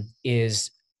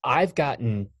is I've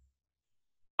gotten,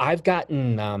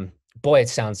 boy, it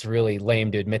sounds really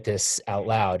lame to admit this out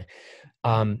loud.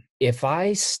 If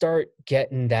I start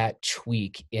getting that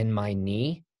tweak in my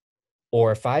knee,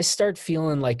 or if I start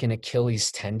feeling like an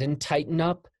Achilles tendon tighten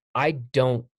up, I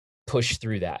don't push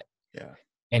through that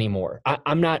anymore.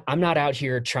 I'm not out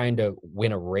here trying to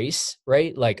win a race,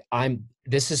 right? Like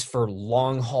this is for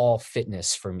long haul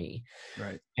fitness for me.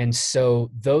 Right. And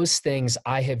so those things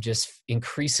I have just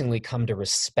increasingly come to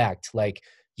respect. Like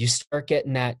you start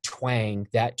getting that twang,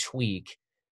 that tweak,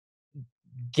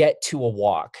 get to a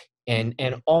walk. And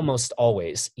almost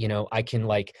always, I can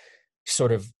like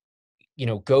sort of,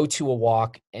 go to a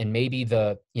walk, and maybe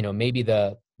the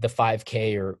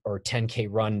 5K or 10K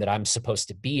run that I'm supposed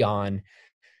to be on,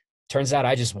 turns out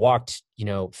I just walked,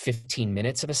 15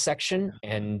 minutes of a section,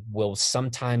 and will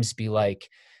sometimes be like,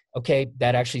 okay,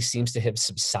 that actually seems to have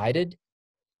subsided.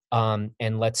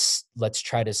 And let's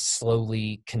try to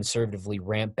slowly, conservatively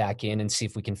ramp back in and see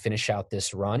if we can finish out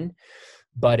this run.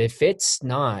 But if it's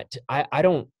not, I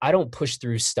don't push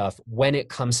through stuff when it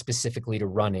comes specifically to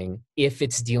running, if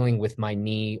it's dealing with my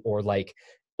knee or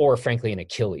frankly an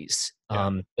Achilles.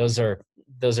 Those are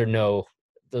no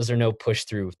push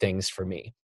through things for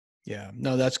me. Yeah,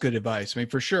 no, that's good advice. I mean,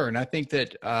 for sure. And I think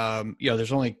that,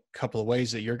 there's only a couple of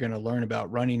ways that you're going to learn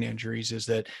about running injuries is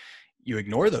that you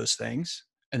ignore those things,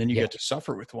 and then you get to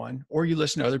suffer with one, or you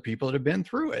listen to other people that have been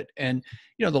through it. And,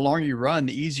 the longer you run,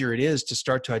 the easier it is to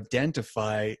start to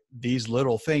identify these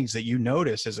little things that you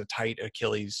notice as a tight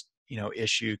Achilles,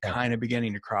 issue kind of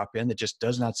beginning to crop in that just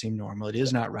does not seem normal. It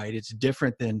is not right. It's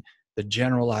different than the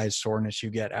generalized soreness you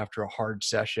get after a hard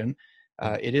session.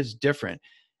 It is different.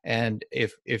 And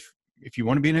if you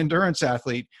want to be an endurance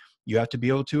athlete, you have to be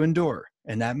able to endure.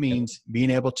 And that means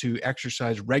being able to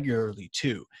exercise regularly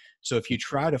too. So if you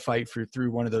try to fight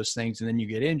through one of those things and then you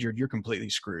get injured, you're completely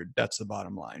screwed. That's the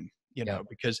bottom line,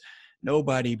 because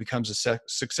nobody becomes a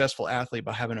successful athlete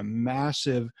by having a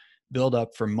massive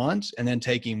buildup for months and then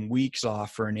taking weeks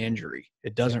off for an injury.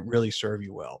 It doesn't really serve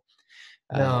you well.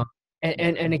 No.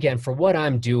 And again, for what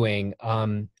I'm doing,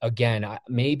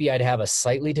 maybe I'd have a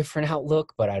slightly different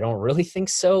outlook, but I don't really think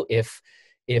so. If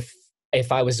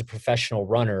I was a professional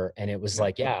runner and it was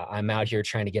like, I'm out here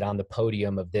trying to get on the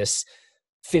podium of this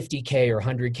 50K or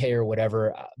 100K or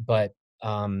whatever. But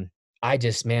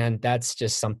that's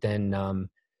just something,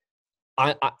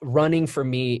 running for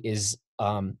me is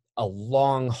a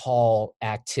long haul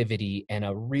activity and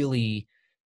a really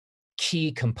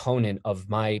key component of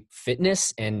my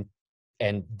fitness and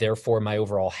therefore my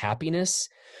overall happiness.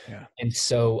 And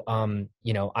so, I'm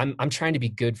trying to be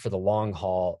good for the long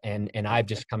haul. And I've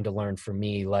just come to learn for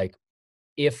me, like,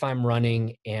 if I'm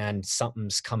running and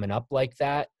something's coming up like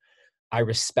that, I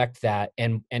respect that.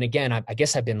 And again, I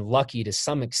guess I've been lucky to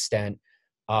some extent.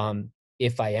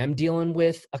 If I am dealing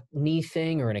with a knee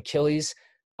thing or an Achilles,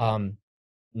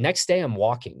 next day I'm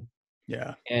walking.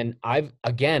 Yeah. And I've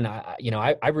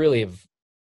really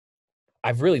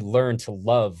learned to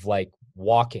love like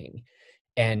walking.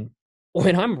 And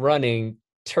when I'm running,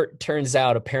 turns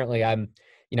out apparently I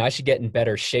should get in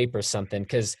better shape or something,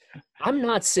 because I'm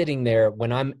not sitting there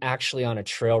when I'm actually on a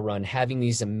trail run having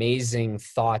these amazing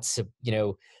thoughts of,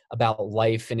 about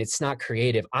life, and it's not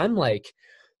creative. I'm like,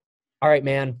 all right,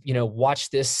 man, watch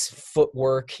this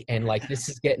footwork, and like, this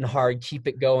is getting hard, keep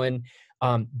it going.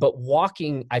 But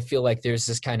walking, I feel like there's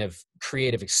this kind of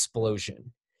creative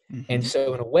explosion. And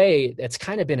so in a way, that's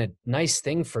kind of been a nice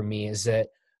thing for me, is that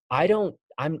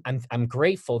I'm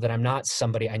grateful that I'm not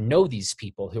somebody, I know these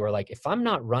people who are like, if I'm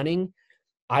not running,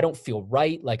 I don't feel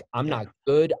right. Like I'm not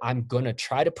good. I'm going to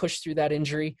try to push through that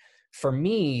injury. For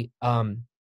me,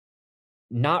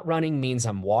 not running means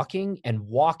I'm walking, and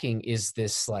walking is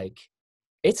this like,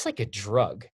 it's like a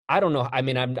drug. I don't know. I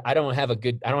mean, I don't have a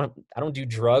good, I don't do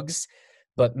drugs,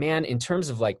 but man, in terms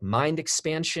of like mind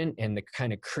expansion and the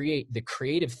kind of the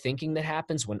creative thinking that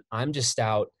happens when I'm just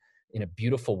out in a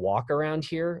beautiful walk around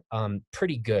here,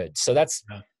 pretty good. So that's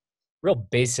real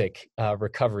basic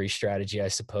recovery strategy, I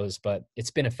suppose, but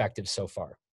it's been effective so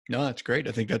far. No, that's great.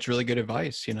 I think that's really good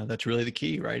advice. That's really the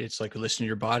key, right? It's like listen to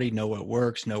your body, know what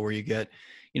works, know where you get,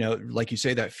 like you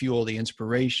say, that fuel, the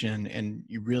inspiration. And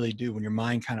you really do, when your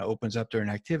mind kind of opens up during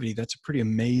activity, that's a pretty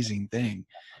amazing thing.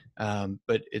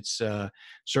 But it's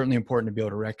certainly important to be able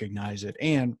to recognize it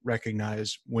and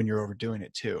recognize when you're overdoing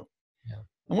it too. Yeah.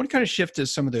 I want to kind of shift to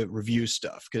some of the review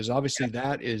stuff, because obviously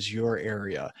that is your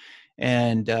area.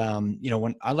 And,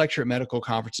 when I lecture at medical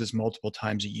conferences multiple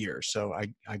times a year, so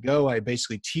I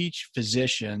basically teach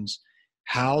physicians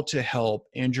how to help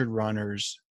injured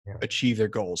runners achieve their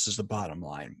goals is the bottom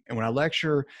line. And when I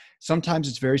lecture, sometimes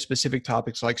it's very specific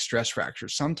topics like stress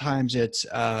fractures. Sometimes it's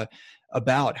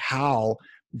about how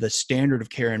the standard of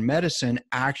care in medicine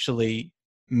actually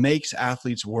makes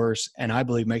athletes worse, and I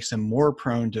believe makes them more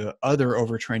prone to other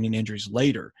overtraining injuries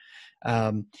later.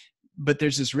 But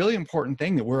there's this really important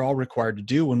thing that we're all required to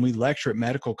do when we lecture at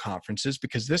medical conferences,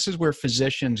 because this is where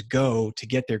physicians go to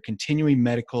get their continuing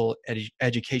medical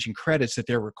education credits that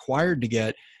they're required to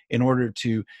get in order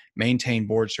to maintain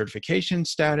board certification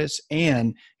status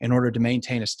and in order to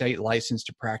maintain a state license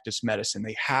to practice medicine.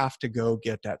 They have to go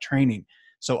get that training.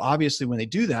 So obviously when they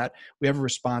do that, we have a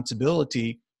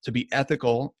responsibility to be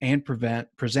ethical and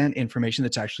present information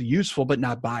that's actually useful but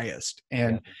not biased.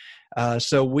 And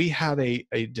so we have a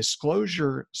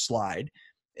disclosure slide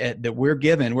that we're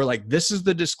given. We're like, this is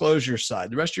the disclosure side.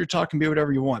 The rest of your talk can be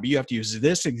whatever you want, but you have to use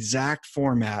this exact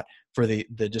format for the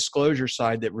disclosure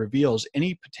side that reveals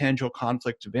any potential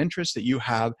conflict of interest that you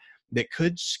have that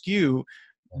could skew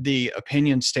the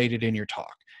opinion stated in your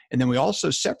talk. And then we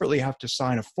also separately have to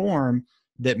sign a form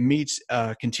that meets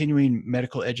continuing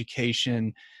medical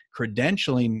education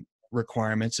credentialing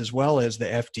requirements, as well as the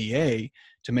FDA,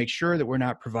 to make sure that we're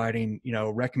not providing,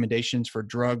 recommendations for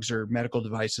drugs or medical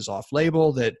devices off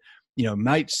label that,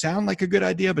 might sound like a good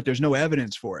idea, but there's no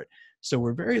evidence for it. So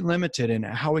we're very limited in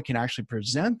how we can actually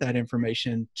present that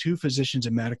information to physicians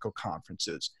at medical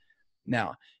conferences.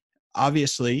 Now,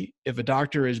 obviously, if a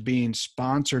doctor is being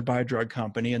sponsored by a drug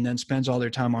company and then spends all their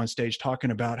time on stage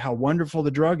talking about how wonderful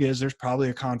the drug is, there's probably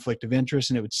a conflict of interest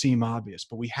and it would seem obvious,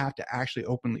 but we have to actually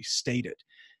openly state it.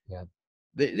 Yeah.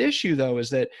 The issue, though, is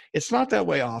that it's not that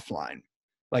way offline.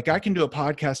 Like I can do a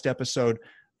podcast episode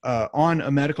on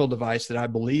a medical device that I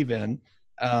believe in.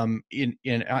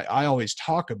 I always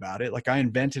talk about it. Like I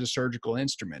invented a surgical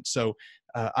instrument. So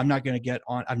I'm not going to get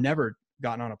on. I've never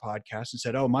gotten on a podcast and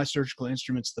said, oh, my surgical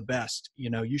instrument's the best.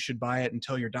 You should buy it and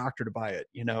tell your doctor to buy it.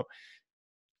 I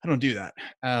don't do that.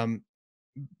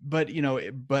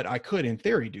 But I could in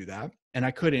theory do that. And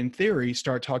I could in theory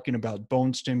start talking about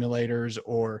bone stimulators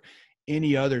or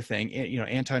any other thing,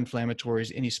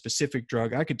 anti-inflammatories, any specific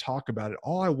drug. I could talk about it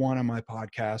all I want on my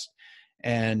podcast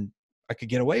and I could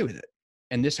get away with it.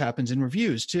 And this happens in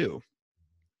reviews too.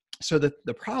 So the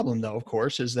problem, though, of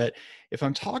course, is that if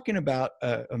I'm talking about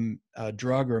a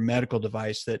drug or a medical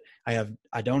device that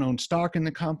I don't own stock in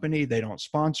the company, they don't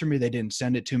sponsor me, they didn't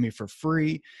send it to me for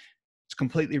free, it's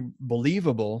completely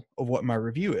believable of what my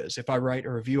review is. If I write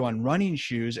a review on running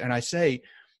shoes and I say,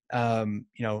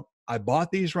 I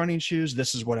bought these running shoes,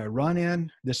 this is what I run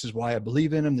in, this is why I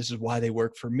believe in them, this is why they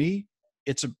work for me,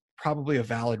 it's probably a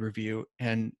valid review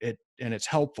and it's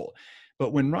helpful.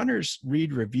 But when runners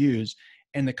read reviews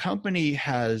and the company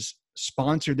has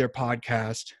sponsored their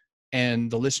podcast and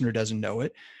the listener doesn't know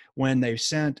it, when they've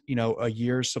sent, a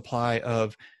year's supply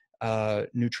of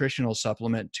nutritional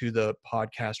supplement to the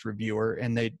podcast reviewer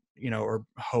and they, or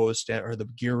host or the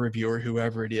gear reviewer,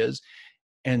 whoever it is,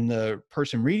 and the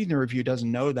person reading the review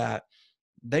doesn't know that,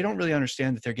 they don't really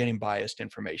understand that they're getting biased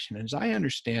information. And as I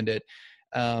understand it,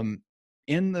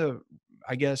 in the,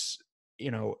 I guess,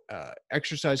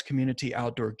 exercise community,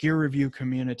 outdoor gear review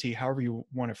community, however you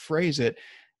want to phrase it,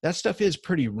 that stuff is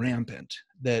pretty rampant,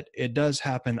 that it does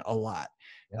happen a lot.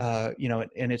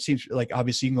 And it seems like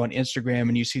obviously you can go on Instagram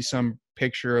and you see some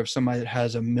picture of somebody that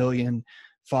has 1 million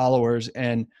followers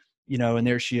and, and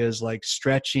there she is like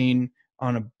stretching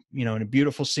on a, in a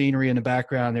beautiful scenery in the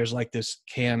background. There's like this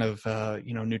can of,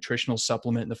 nutritional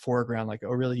supplement in the foreground. Like,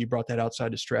 oh, really? You brought that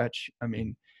outside to stretch? I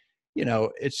mean,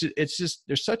 it's just,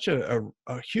 there's such a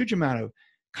huge amount of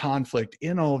conflict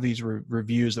in all of these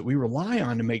reviews that we rely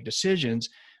on to make decisions.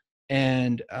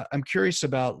 And I'm curious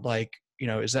about like,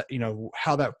 is that,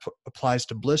 how that applies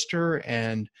to Blister,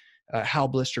 and how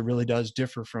Blister really does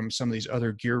differ from some of these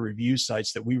other gear review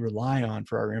sites that we rely on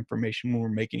for our information when we're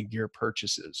making gear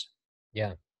purchases.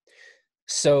 Yeah.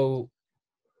 So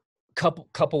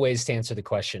couple ways to answer the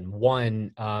question.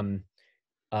 One,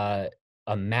 a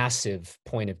massive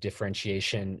point of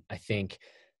differentiation, I think,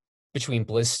 between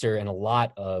Blister and a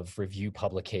lot of review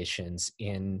publications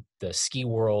in the ski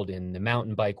world, in the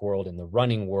mountain bike world, in the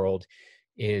running world,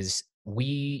 is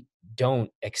we don't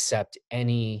accept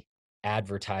any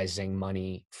advertising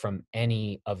money from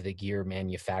any of the gear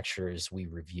manufacturers we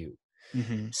review.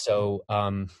 Mm-hmm. So,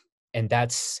 and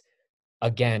that's,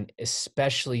 again,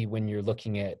 especially when you're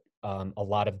looking at a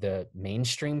lot of the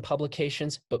mainstream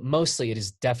publications, but mostly it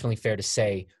is definitely fair to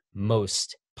say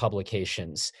most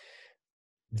publications,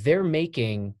 they're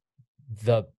making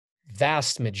the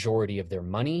vast majority of their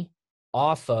money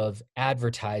off of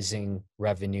advertising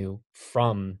revenue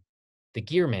from the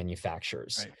gear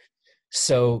manufacturers. Right.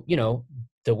 So,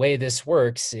 the way this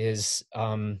works is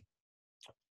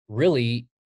really,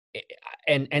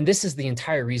 and this is the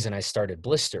entire reason I started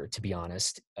Blister, to be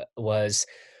honest, was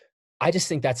I just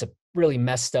think that's a really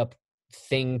messed up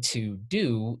thing to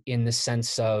do, in the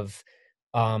sense of,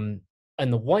 on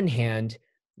the one hand,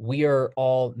 we are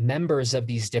all members of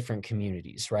these different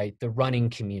communities, right? The running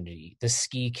community, the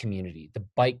ski community, the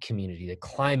bike community, the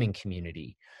climbing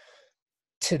community.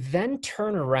 To then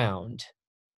turn around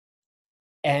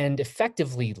and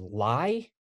effectively lie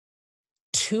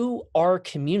to our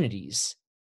communities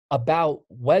about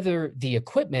whether the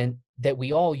equipment that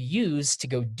we all use to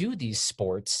go do these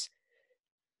sports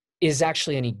is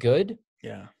actually any good.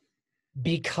 Yeah.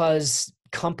 Because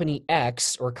company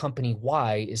X or company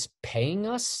Y is paying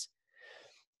us.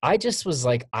 I just was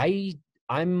like,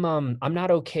 I'm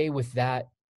not okay with that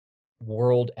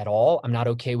world at all. I'm not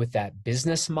okay with that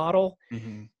business model.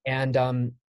 Mm-hmm.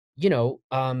 And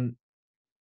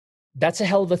that's a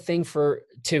hell of a thing for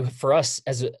us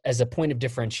as a point of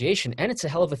differentiation. And it's a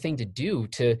hell of a thing to do,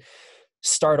 to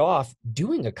start off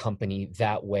doing a company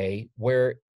that way,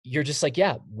 where you're just like,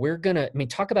 yeah,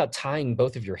 talk about tying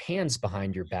both of your hands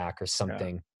behind your back or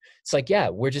something. Yeah. It's like, yeah,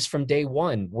 we're just, from day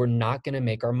one, we're not going to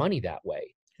make our money that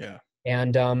way. Yeah.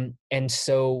 And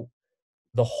so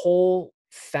the whole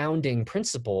founding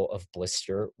principle of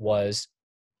Blister was,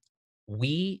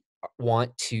 we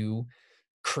want to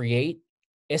create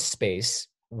a space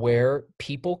where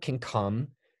people can come,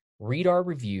 read our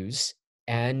reviews,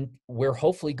 and we're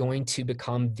hopefully going to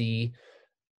become the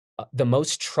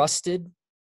most trusted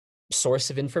source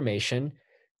of information.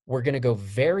 We're going to go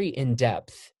very in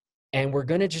depth, and we're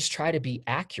going to just try to be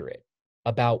accurate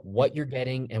about what you're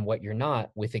getting and what you're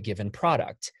not with a given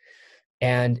product.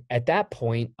 And at that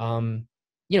point, and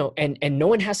no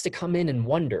one has to come in and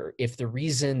wonder if the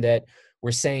reason that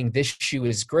we're saying this shoe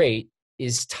is great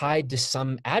is tied to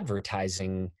some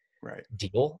advertising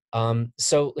deal.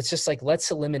 So it's just like, let's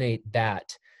eliminate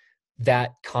that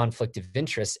conflict of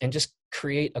interest and just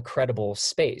create a credible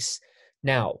space.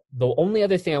 Now, the only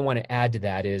other thing I want to add to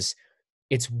that is,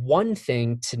 it's one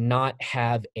thing to not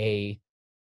have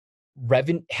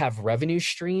revenue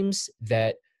streams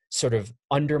that sort of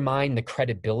undermine the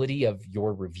credibility of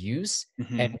your reviews.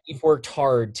 Mm-hmm. And we've worked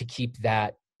hard to keep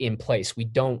that in place.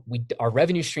 Our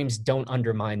revenue streams don't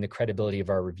undermine the credibility of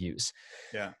our reviews.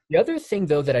 Yeah. The other thing,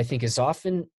 though, that I think is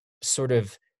often sort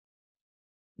of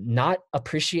not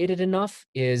appreciated enough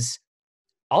is,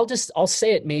 I'll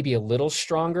say it maybe a little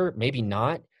stronger, maybe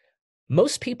not.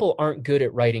 Most people aren't good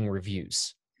at writing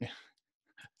reviews. Yeah.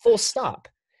 Full stop.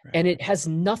 Right. And it has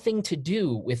nothing to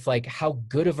do with like how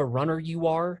good of a runner you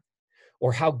are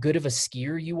or how good of a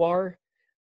skier you are.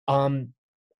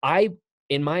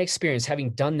 In my experience,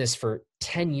 having done this for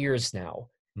 10 years now,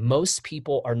 most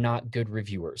people are not good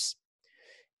reviewers.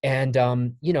 And,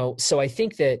 so I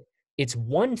think that it's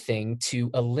one thing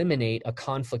to eliminate a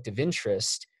conflict of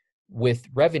interest with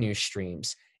revenue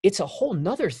streams. It's a whole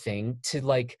nother thing to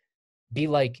be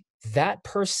like, that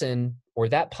person or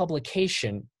that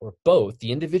publication, or both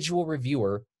the individual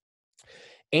reviewer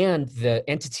and the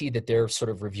entity that they're sort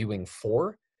of reviewing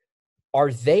for,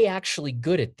 are they actually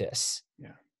good at this?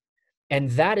 Yeah. And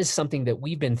that is something that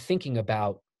we've been thinking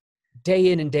about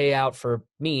day in and day out, for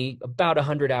me, about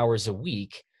 100 hours a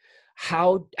week.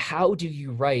 How do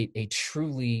you write a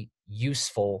truly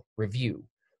useful review?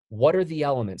 What are the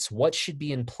elements? What should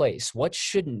be in place? What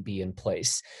shouldn't be in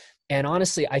place? And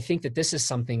honestly, I think that this is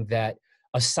something that,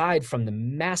 aside from the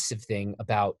massive thing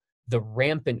about the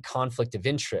rampant conflict of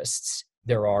interests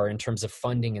there are in terms of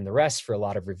funding and the rest for a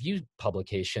lot of review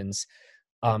publications,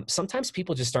 sometimes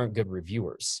people just aren't good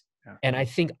reviewers. Yeah. And I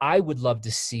think I would love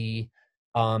to see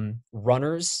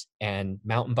runners and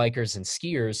mountain bikers and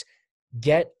skiers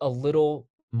get a little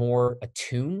more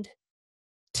attuned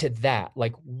to that.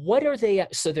 Like, what are they?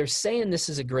 So they're saying this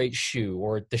is a great shoe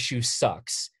or the shoe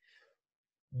sucks.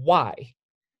 Why?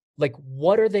 Like,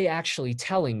 what are they actually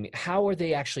telling me? How are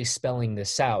they actually spelling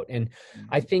this out? And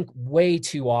I think way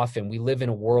too often we live in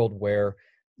a world where,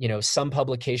 some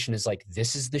publication is like,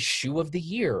 this is the shoe of the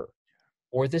year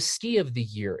or the ski of the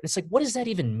year. It's like, what does that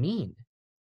even mean?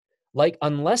 Like,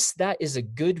 unless that is a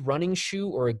good running shoe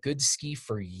or a good ski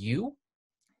for you,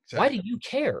 why do you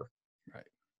care? Right.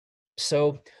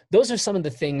 So those are some of the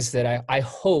things that I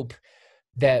hope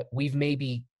that we've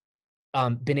maybe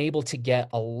been able to get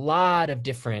a lot of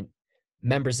different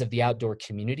members of the outdoor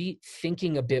community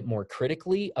thinking a bit more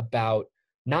critically about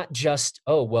not just,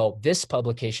 oh, well, this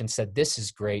publication said this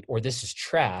is great or this is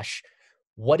trash.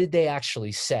 What did they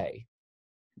actually say?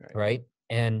 Right.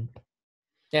 And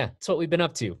yeah, that's what we've been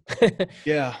up to.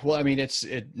 Yeah. Well, I mean,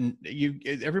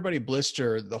 everybody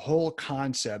Blister, the whole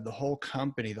concept, the whole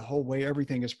company, the whole way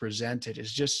everything is presented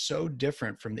is just so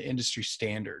different from the industry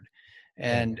standard.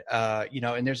 And,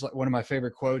 and there's one of my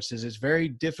favorite quotes is, it's very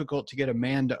difficult to get a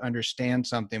man to understand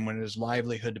something when his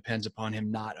livelihood depends upon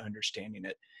him not understanding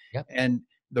it. Yep. And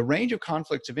the range of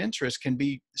conflicts of interest can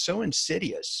be so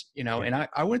insidious, and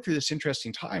I went through this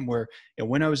interesting time where,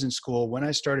 when I was in school, when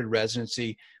I started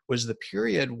residency, was the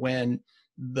period when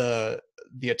the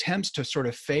attempts to sort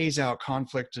of phase out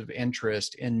conflicts of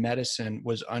interest in medicine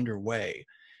was underway.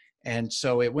 And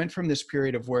so it went from this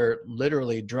period of where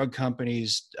literally drug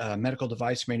companies, medical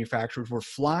device manufacturers were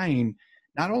flying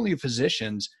not only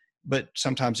physicians, but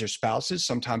sometimes their spouses,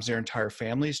 sometimes their entire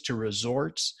families to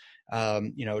resorts,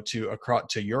 to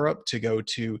Europe, to go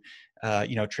to,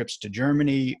 trips to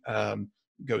Germany,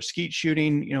 go skeet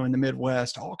shooting, in the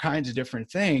Midwest, all kinds of different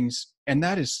things. And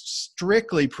that is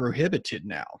strictly prohibited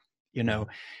now,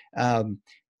 and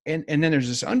then there's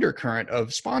this undercurrent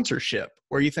of sponsorship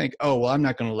where you think, oh, well, I'm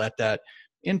not going to let that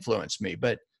influence me.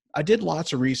 But I did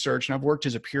lots of research, and I've worked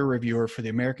as a peer reviewer for the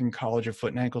American College of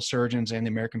Foot and Ankle Surgeons and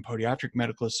the American Podiatric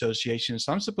Medical Association.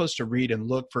 So I'm supposed to read and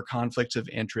look for conflicts of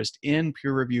interest in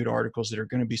peer-reviewed articles that are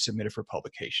going to be submitted for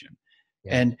publication.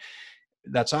 Yeah. And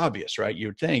that's obvious, right? You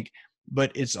would think.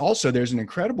 But it's also, there's an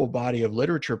incredible body of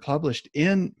literature published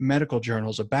in medical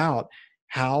journals about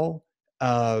how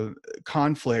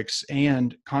conflicts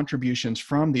and contributions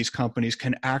from these companies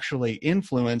can actually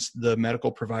influence the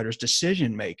medical provider's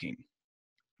decision making.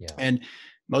 Yeah. And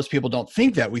most people don't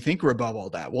think that. We think we're above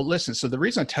all that. Well, listen, so the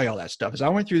reason I tell you all that stuff is I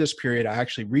went through this period. I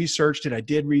actually researched it. I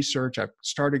did research. I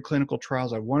started clinical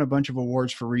trials. I won a bunch of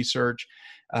awards for research,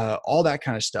 all that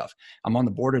kind of stuff. I'm on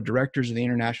the board of directors of the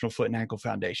International Foot and Ankle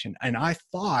Foundation. And I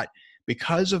thought,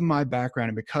 because of my background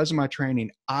and because of my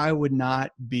training, I would not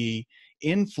be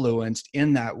influenced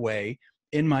in that way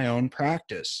in my own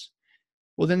practice.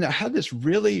 Well, then I had this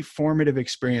really formative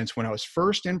experience when I was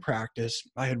first in practice.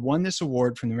 I had won this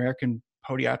award from the American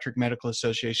Podiatric Medical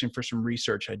Association for some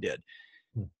research I did.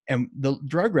 And the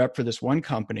drug rep for this one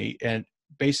company and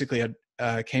basically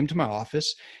came to my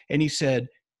office and he said,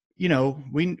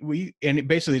 we and it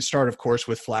basically started, of course,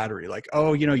 with flattery, like,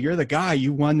 oh, you're the guy,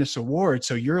 you won this award,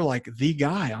 so you're like the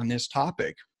guy on this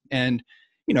topic. And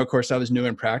of course, I was new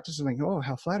in practice. I'm like, oh,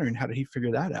 how flattering. How did he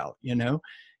figure that out?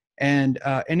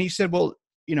 And he said, well,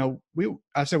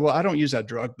 I said, well, I don't use that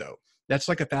drug though. That's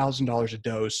like $1,000 a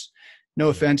dose. No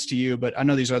offense to you, but I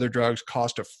know these other drugs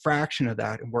cost a fraction of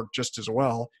that and work just as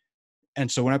well. And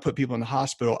so when I put people in the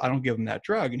hospital, I don't give them that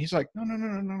drug. And he's like,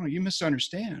 no, you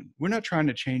misunderstand. We're not trying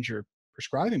to change your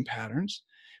prescribing patterns.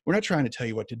 We're not trying to tell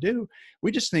you what to do.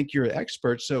 We just think you're an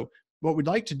expert. So what we'd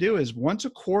like to do is once a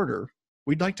quarter,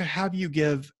 we'd like to have you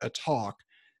give a talk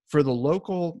for the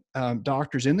local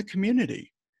doctors in the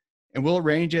community. And we'll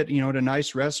arrange it, at a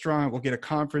nice restaurant. We'll get a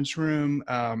conference room.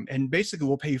 And basically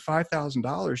we'll pay you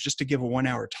 $5,000 just to give a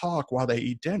 1-hour talk while they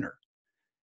eat dinner.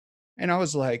 And I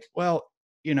was like, well,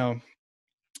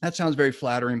 that sounds very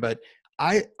flattering, but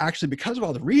I actually, because of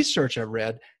all the research I've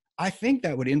read, I think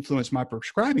that would influence my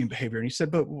prescribing behavior. And he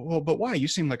said, but why? You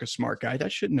seem like a smart guy.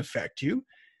 That shouldn't affect you.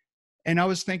 And I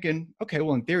was thinking, okay,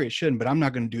 well, in theory it shouldn't, but I'm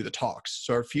not going to do the talks.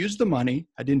 So I refused the money.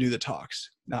 I didn't do the talks.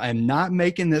 Now, I'm not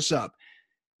making this up.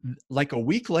 Like a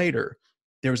week later,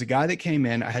 there was a guy that came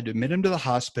in. I had to admit him to the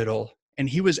hospital, and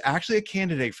he was actually a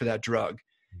candidate for that drug.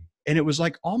 And it was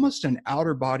like almost an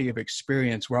outer body of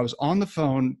experience where I was on the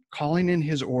phone calling in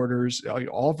his orders,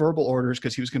 all verbal orders,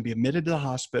 because he was going to be admitted to the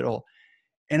hospital.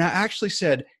 And I actually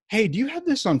said, hey, do you have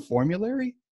this on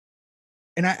formulary?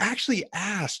 And I actually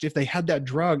asked if they had that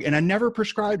drug, and I never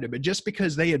prescribed it, but just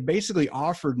because they had basically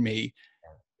offered me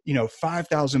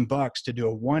 $5,000 to do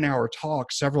a 1 hour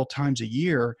talk several times a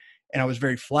year, and I was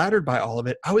very flattered by all of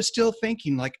it, I was still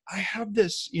thinking like, I have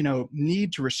this,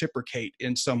 need to reciprocate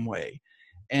in some way.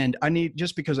 And I need,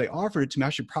 just because they offered it to me, I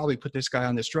should probably put this guy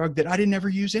on this drug that I didn't ever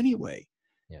use anyway.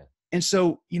 Yeah. And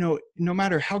so, no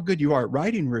matter how good you are at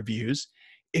writing reviews,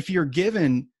 if you're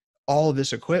given all of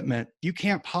this equipment, you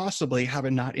can't possibly have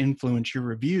it not influence your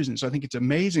reviews. And so I think it's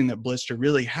amazing that Blister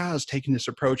really has taken this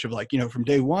approach of like, from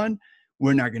day one,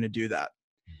 we're not going to do that.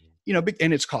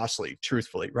 And it's costly,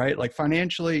 truthfully, right? Like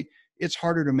financially, it's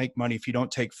harder to make money if you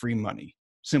don't take free money.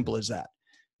 Simple as that.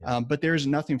 Yeah. But there's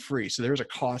nothing free. So there's a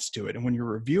cost to it. And when your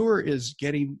reviewer is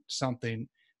getting something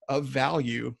of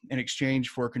value in exchange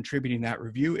for contributing that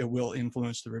review, it will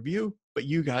influence the review, but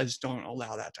you guys don't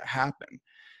allow that to happen.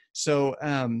 So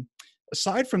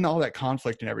aside from all that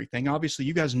conflict and everything, obviously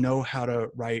you guys know how to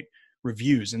write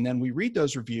reviews, and then we read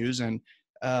those reviews, and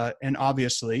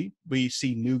obviously we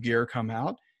see new gear come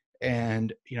out,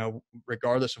 and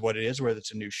regardless of what it is, whether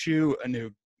it's a new shoe, a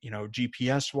new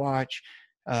GPS watch,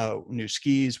 new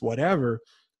skis, whatever,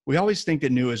 we always think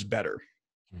that new is better.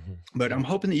 But I'm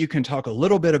hoping that you can talk a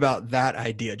little bit about that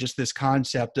idea, just this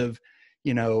concept of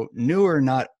newer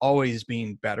not always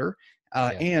being better,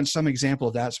 and some example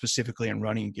of that specifically in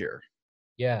running gear.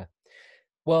 Yeah.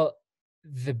 Well,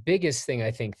 the biggest thing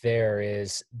I think there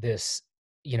is this,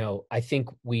 I think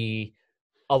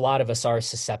a lot of us are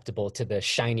susceptible to the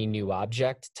shiny new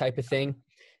object type of thing.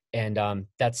 And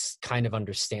that's kind of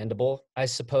understandable, I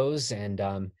suppose.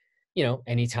 And,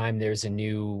 anytime there's a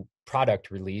new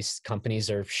product release, companies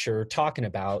are sure talking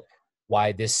about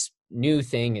why this new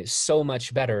thing is so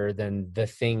much better than the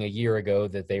thing a year ago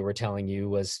that they were telling you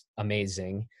was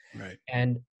amazing. Right.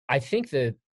 And I think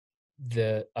that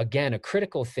again, a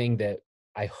critical thing that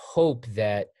I hope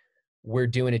that we're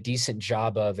doing a decent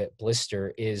job of at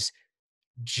Blister is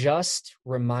just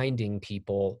reminding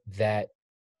people that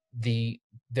the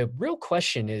real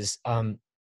question is,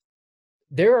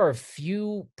 there are a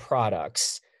few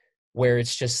products where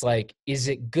it's just like, is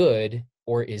it good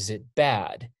or is it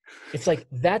bad? It's like,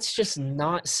 that's just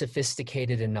not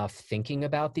sophisticated enough thinking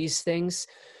about these things.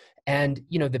 And,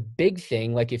 the big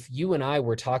thing, like if you and I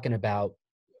were talking about,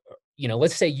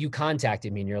 let's say you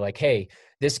contacted me and you're like, hey,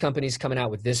 this company's coming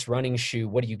out with this running shoe.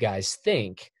 What do you guys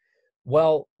think?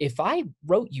 Well, if I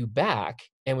wrote you back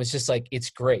and was just like, it's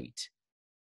great,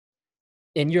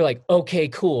 and you're like, okay,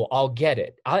 cool, I'll get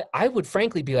it, I would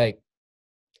frankly be like,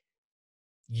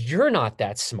 you're not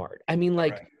that smart. I mean,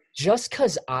 like, right. Just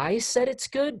because I said it's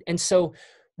good. And so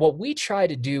what we try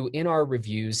to do in our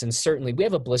reviews, and certainly we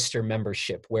have a Blister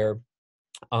membership where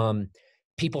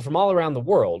people from all around the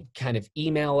world kind of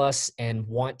email us and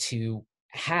want to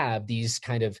have these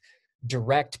kind of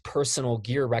direct personal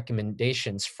gear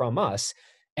recommendations from us.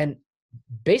 And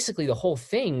basically the whole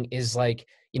thing is like,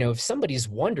 if somebody's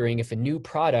wondering if a new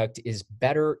product is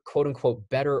better, quote unquote,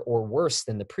 better or worse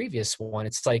than the previous one,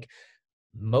 it's like,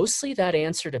 mostly that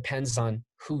answer depends on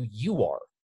who you are,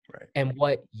 right, and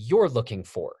what you're looking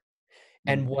for,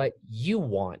 and what you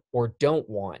want or don't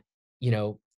want,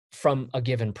 from a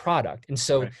given product. And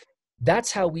so right.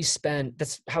 That's how we spend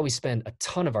a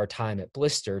ton of our time at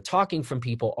Blister, talking from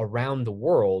people around the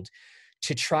world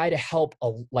to try to help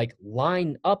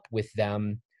line up with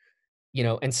them,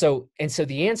 and so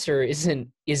the answer isn't,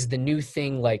 is the new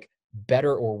thing like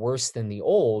better or worse than the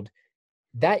old?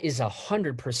 That is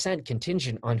 100%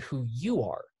 contingent on who you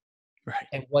are, right,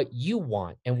 and what you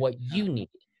want and what you need.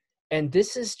 And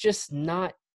this is just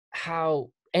not how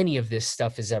any of this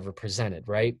stuff is ever presented,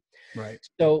 right? Right.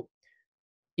 So,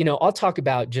 I'll talk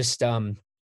about just a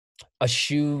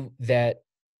shoe that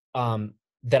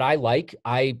I like.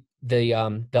 The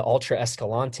Ultra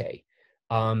Escalante.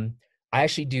 I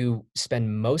actually do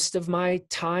spend most of my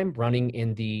time running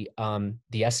in the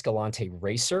Escalante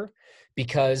Racer,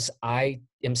 because I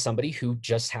am somebody who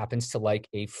just happens to like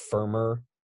a firmer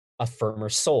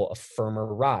sole, a firmer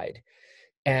ride.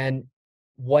 And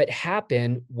what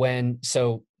happened we're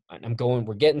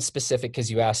getting specific because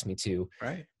you asked me to,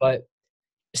 right? But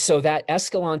so that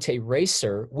Escalante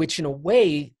Racer, which in a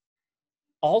way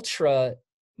Ultra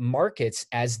markets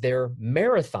as their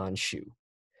marathon shoe.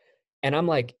 And I'm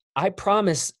like, I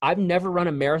promise I've never run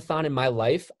a marathon in my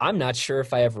life. I'm not sure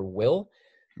if I ever will,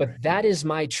 but right. That is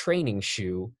my training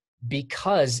shoe,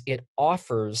 because it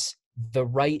offers the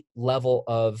right level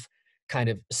of kind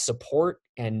of support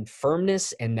and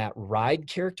firmness and that ride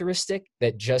characteristic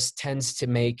that just tends to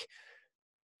make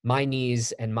my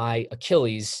knees and my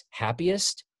Achilles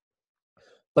happiest.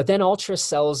 But then Ultra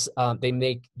sells, they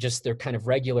make just their kind of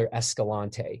regular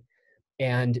Escalante.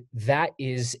 And that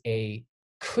is a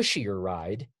cushier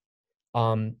ride.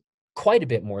 quite a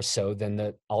bit more so than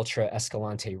the Ultra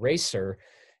Escalante Racer.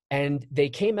 And they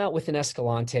came out with an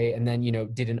Escalante and then,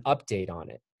 did an update on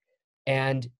it.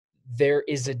 And there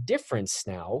is a difference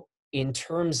now in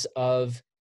terms of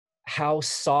how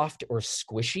soft or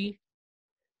squishy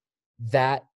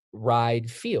that ride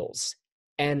feels.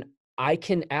 And I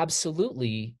can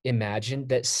absolutely imagine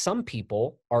that some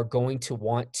people are going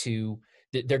to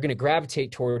they're going to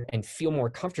gravitate toward and feel more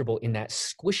comfortable in that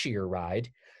squishier ride.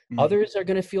 Others are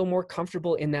going to feel more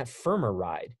comfortable in that firmer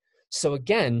ride. So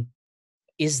again,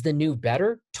 is the new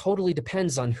better? Totally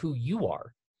depends on who you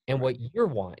are and what you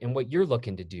want and what you're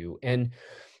looking to do. And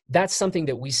that's something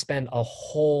that we spend a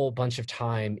whole bunch of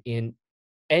time in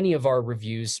any of our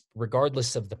reviews,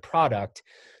 regardless of the product,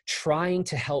 trying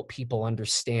to help people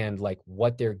understand like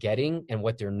what they're getting and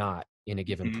what they're not in a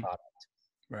given product.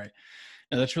 Right.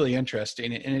 Now that's really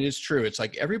interesting. And it is true. It's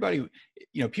like everybody,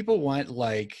 people want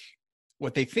like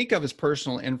what they think of as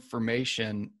personal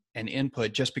information and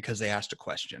input just because they asked a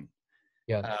question.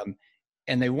 Yeah.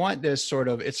 And they want this sort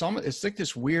of, it's like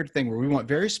this weird thing where we want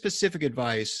very specific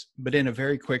advice, but in a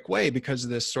very quick way because of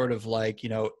this sort of like,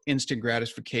 instant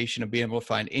gratification of being able to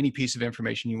find any piece of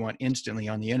information you want instantly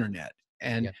on the internet.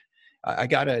 And I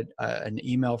got an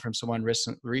email from someone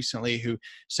recently who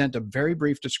sent a very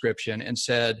brief description and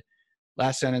said,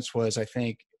 last sentence was, I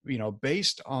think,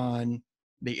 based on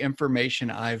the information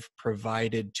I've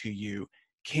provided to you,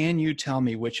 can you tell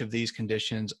me which of these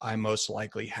conditions I most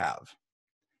likely have?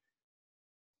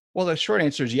 Well, the short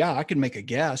answer is, yeah, I could make a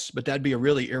guess, but that'd be a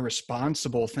really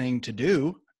irresponsible thing to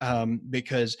do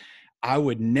because I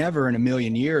would never in a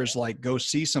million years like go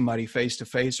see somebody face to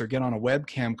face or get on a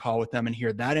webcam call with them and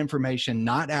hear that information,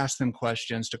 not ask them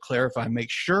questions to clarify, make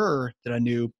sure that I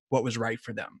knew what was right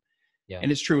for them. Yeah.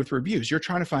 And it's true with reviews. You're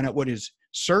trying to find out what is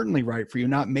certainly right for you,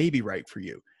 not maybe right for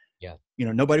you. Yeah.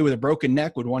 Nobody with a broken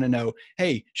neck would want to know,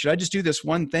 hey, should I just do this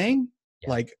one thing? Yeah.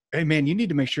 Like, hey man, you need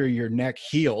to make sure your neck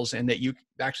heals and that you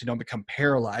actually don't become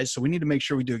paralyzed. So we need to make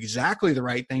sure we do exactly the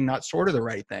right thing, not sort of the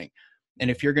right thing. And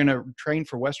if you're going to train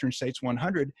for Western States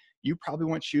 100, you probably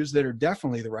want shoes that are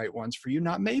definitely the right ones for you,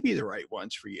 not maybe the right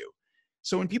ones for you.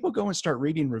 So when people go and start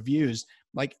reading reviews,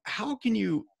 like how can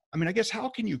you,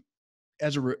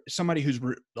 as somebody who's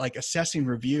like assessing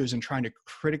reviews and trying to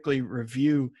critically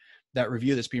review that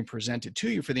review that's being presented to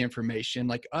you for the information,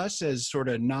 like us as sort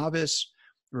of novice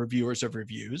reviewers of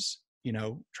reviews,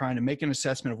 trying to make an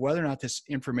assessment of whether or not this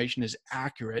information is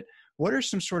accurate, what are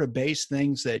some sort of base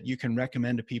things that you can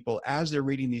recommend to people as they're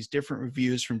reading these different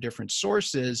reviews from different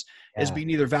sources as being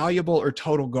either valuable or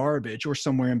total garbage or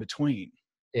somewhere in between?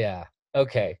 Yeah.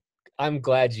 Okay. I'm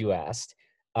glad you asked.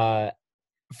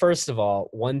 First of all,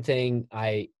 one thing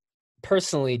I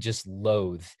personally just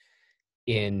loathe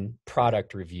in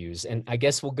product reviews, and I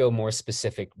guess we'll go more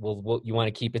specific. You want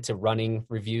to keep it to running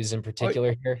reviews in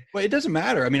particular here? Well, it doesn't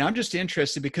matter. I'm just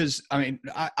interested because I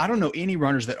don't know any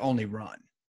runners that only run.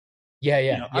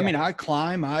 Yeah. I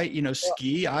climb,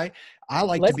 ski, I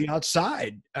like to be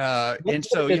outside. And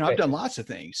so, I've done lots of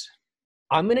things.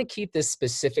 I'm going to keep this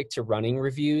specific to running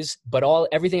reviews, but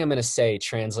everything I'm going to say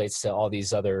translates to all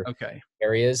these other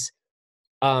areas.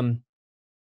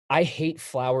 I hate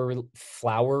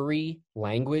flowery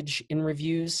language in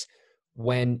reviews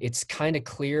when it's kind of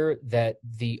clear that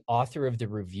the author of the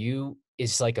review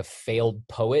is like a failed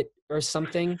poet or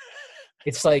something.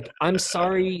 It's like, I'm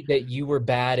sorry that you were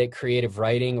bad at creative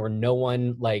writing or no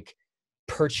one like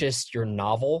purchased your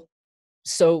novel.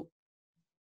 So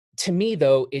to me,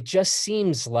 though, it just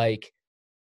seems like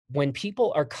when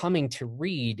people are coming to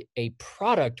read a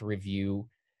product review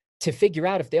to figure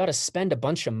out if they ought to spend a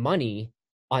bunch of money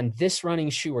on this running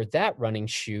shoe or that running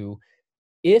shoe,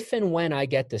 if and when I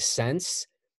get the sense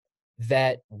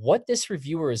that what this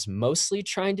reviewer is mostly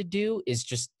trying to do is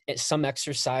just some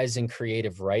exercise in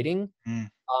creative writing,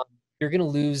 you're going to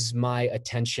lose my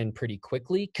attention pretty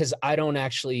quickly because I don't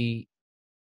actually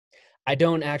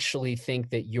think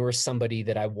that you're somebody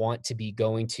that I want to be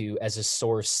going to as a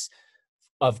source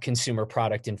of consumer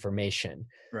product information.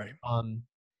 Right.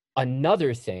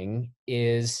 Another thing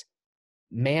is,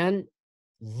 man,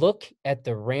 look at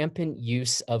the rampant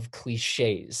use of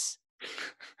cliches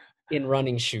in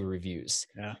running shoe reviews.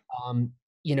 Yeah.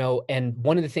 And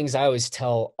one of the things I always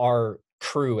tell our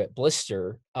crew at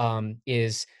Blister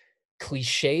is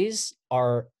cliches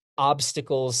are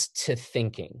obstacles to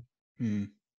thinking.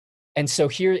 And so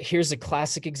here's a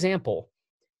classic example.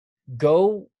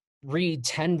 Go read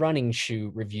 10 running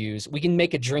shoe reviews. We can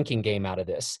make a drinking game out of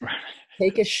this.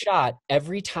 Take a shot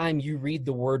every time you read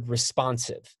the word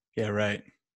responsive. Yeah, right.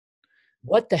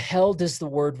 What the hell does the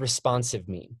word responsive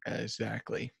mean?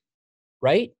 Exactly.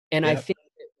 Right? And I think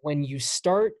that when you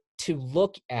start to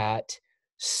look at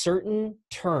certain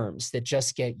terms that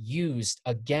just get used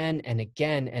again and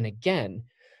again and again,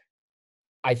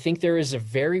 I think there is a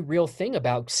very real thing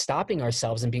about stopping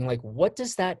ourselves and being like, what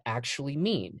does that actually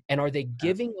mean? And are they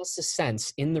giving us a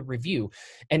sense in the review?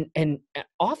 And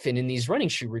often in these running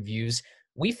shoe reviews,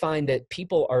 we find that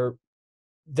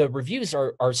the reviews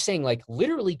are saying like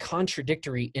literally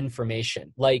contradictory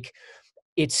information. Like,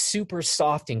 it's super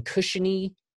soft and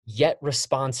cushiony, yet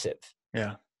responsive.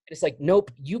 Yeah. It's like, nope,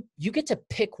 you get to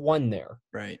pick one there.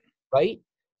 Right. Right.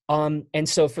 And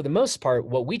so for the most part,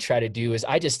 what we try to do is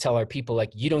I just tell our people,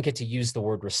 like, you don't get to use the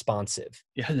word responsive.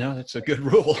 Yeah, no, that's a good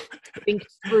rule. Think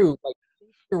your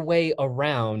way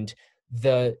around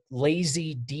the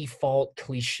lazy default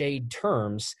cliched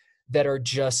terms that are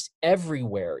just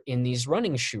everywhere in these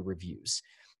running shoe reviews.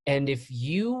 And if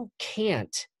you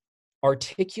can't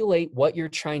articulate what you're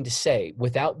trying to say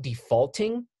without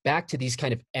defaulting back to these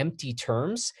kind of empty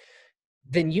terms,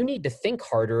 then you need to think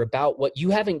harder about what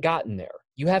you haven't gotten there.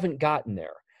 You haven't gotten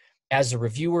there as a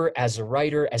reviewer, as a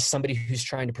writer, as somebody who's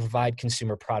trying to provide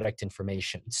consumer product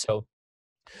information. So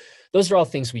those are all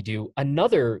things we do.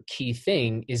 Another key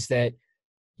thing is that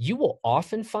you will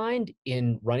often find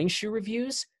in running shoe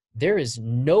reviews, there is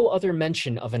no other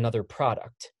mention of another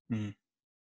product,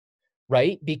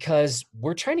 right? Because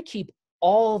we're trying to keep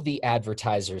all the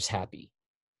advertisers happy.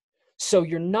 So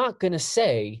you're not going to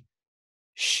say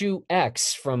shoe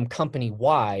X from company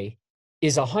Y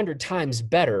is 100 times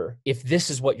better if this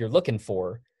is what you're looking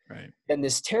for, right, than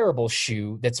this terrible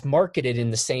shoe that's marketed in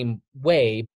the same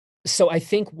way. So I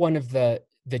think one of the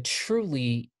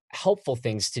truly helpful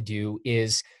things to do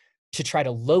is to try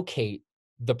to locate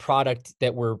the product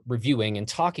that we're reviewing and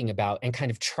talking about and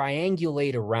kind of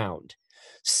triangulate around.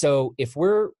 So if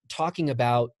we're talking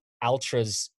about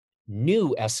Altra's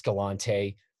new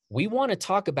Escalante, we want to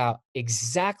talk about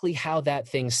exactly how that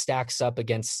thing stacks up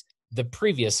against the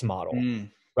previous model,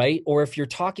 right? Or if you're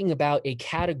talking about a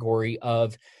category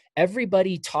of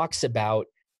everybody talks about,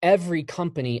 every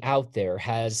company out there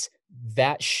has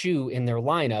that shoe in their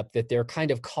lineup that they're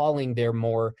kind of calling their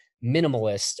more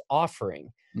minimalist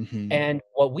offering. And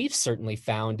what we've certainly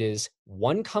found is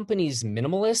one company's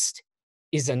minimalist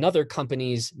is another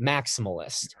company's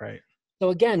maximalist. Right.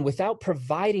 So again, without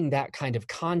providing that kind of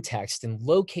context and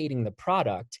locating the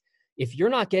product, if you're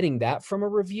not getting that from a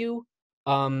review,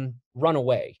 run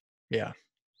away. Yeah.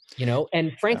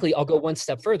 And frankly, I'll go one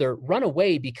step further, run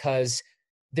away, because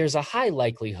there's a high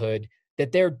likelihood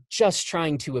that they're just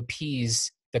trying to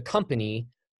appease the company,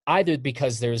 either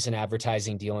because there's an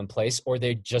advertising deal in place or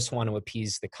they just want to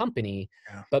appease the company.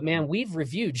 Yeah. But man, we've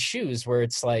reviewed shoes where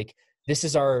it's like, this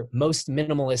is our most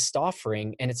minimalist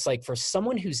offering. And it's like, for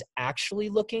someone who's actually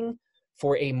looking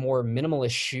for a more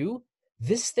minimalist shoe,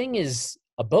 this thing is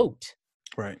a boat.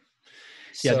 Right.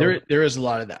 So, Yeah, there is a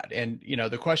lot of that. And,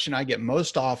 the question I get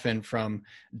most often from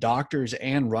doctors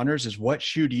and runners is, what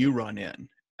shoe do you run in?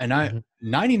 And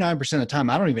 99% of the time,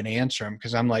 I don't even answer them,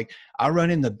 because I'm like, I run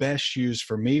in the best shoes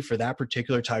for me for that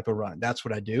particular type of run. That's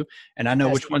what I do. And I know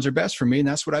which ones are best for me, and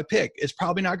that's what I pick. It's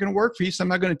probably not going to work for you, so I'm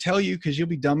not going to tell you, because you'll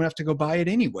be dumb enough to go buy it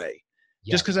anyway,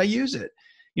 just because I use it.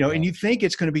 And you think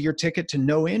it's going to be your ticket to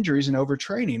no injuries and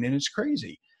overtraining, and it's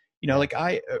crazy. Like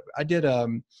I did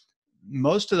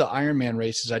most of the Ironman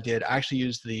races I did, I actually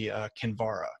used the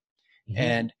Kinvara.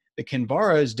 And the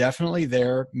Kinvara is definitely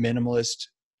their minimalist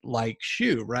like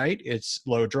shoe, right? It's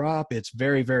low drop. It's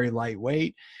very, very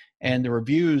lightweight. And the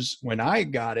reviews, when I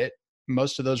got it,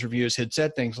 most of those reviews had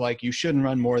said things like, you shouldn't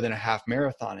run more than a half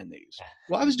marathon in these.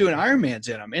 Well, I was doing Ironmans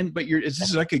in them. But this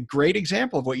is like a great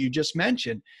example of what you just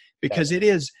mentioned, because it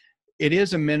is a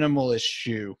minimalist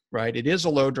shoe, right? It is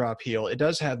a low drop heel. It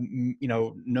does have,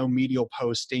 no medial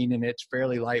posting, and it's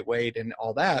fairly lightweight and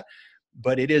all that,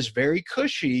 but it is very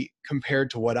cushy compared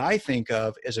to what I think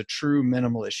of as a true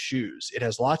minimalist shoes. It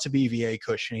has lots of EVA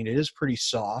cushioning. It is pretty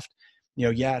soft.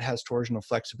 It has torsional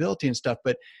flexibility and stuff,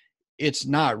 but it's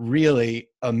not really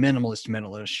a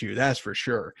minimalist shoe. That's for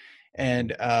sure.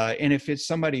 And if it's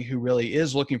somebody who really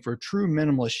is looking for a true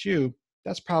minimalist shoe,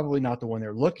 that's probably not the one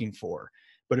they're looking for.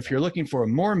 But if you're looking for a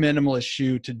more minimalist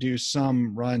shoe to do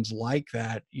some runs like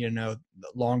that,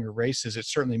 longer races,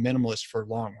 it's certainly minimalist for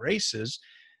long races,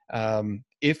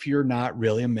 if you're not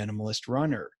really a minimalist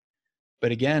runner.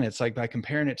 But again, it's like by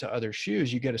comparing it to other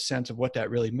shoes, you get a sense of what that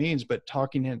really means. But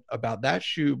talking about that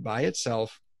shoe by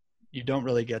itself, you don't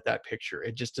really get that picture.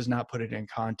 It just does not put it in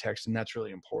context, and that's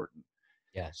really important.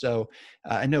 Yeah. So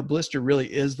I know Blister really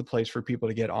is the place for people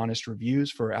to get honest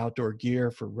reviews for outdoor gear,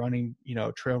 for running,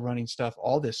 trail running stuff,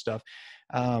 all this stuff.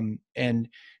 And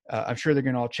I'm sure they're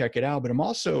going to all check it out, but I'm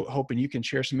also hoping you can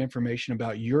share some information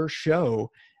about your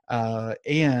show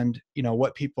and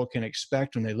what people can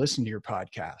expect when they listen to your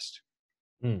podcast.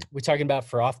 We're talking about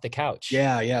for Off the Couch.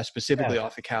 Yeah, specifically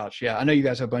Off the Couch. Yeah, I know you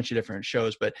guys have a bunch of different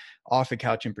shows, but Off the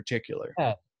Couch in particular.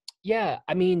 Yeah.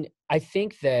 I mean, I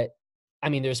think that,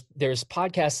 there's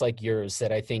podcasts like yours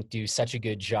that I think do such a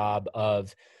good job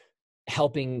of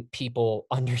helping people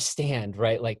understand,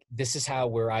 right? Like, this is how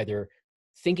we're either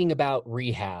thinking about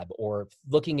rehab or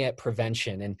looking at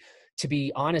prevention. And to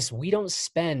be honest, we don't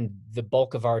spend the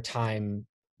bulk of our time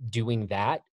doing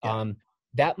that. Yeah.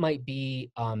 That might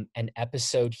be an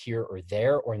episode here or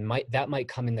there, or that might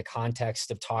come in the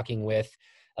context of talking with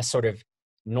a sort of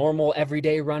normal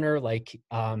everyday runner, like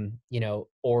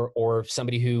or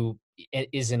somebody who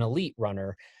is an elite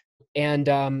runner.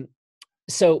 And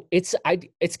so it's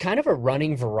kind of a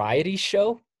running variety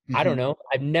show. Mm-hmm. I don't know.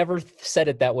 I've never said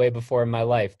it that way before in my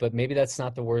life, but maybe that's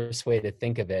not the worst way to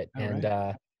think of it.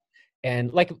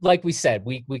 And like we said,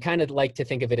 we kind of like to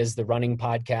think of it as the running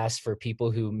podcast for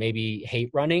people who maybe hate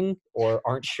running or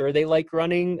aren't sure they like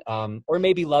running, or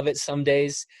maybe love it some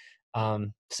days.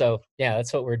 So yeah,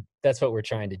 that's what we're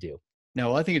trying to do.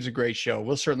 No, I think it's a great show.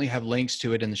 We'll certainly have links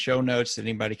to it in the show notes that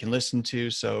anybody can listen to.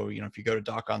 So, if you go to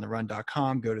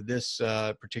docontherun.com, go to this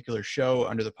particular show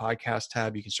under the podcast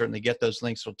tab, you can certainly get those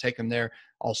links. It'll take them there,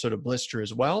 also to Blister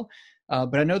as well.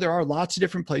 But I know there are lots of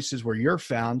different places where you're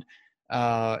found.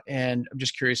 And I'm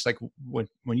just curious, like when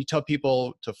you tell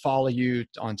people to follow you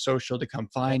on social, to come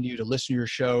find you, to listen to your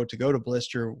show, to go to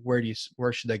Blister, where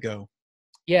should they go?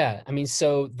 Yeah.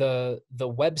 So the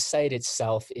website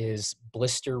itself is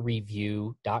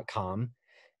blisterreview.com.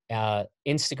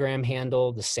 Instagram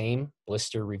handle, the same,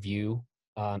 Blister Review,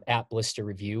 at Blister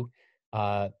Review.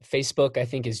 Facebook, I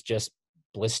think, is just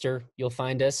Blister. You'll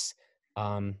find us.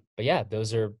 But yeah,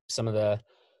 those are some of the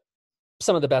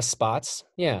best spots.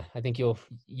 Yeah. I think you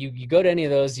go to any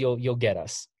of those, you'll get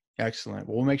us. Excellent.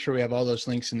 Well, we'll make sure we have all those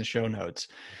links in the show notes.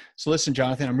 So listen,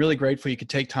 Jonathan, I'm really grateful you could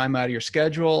take time out of your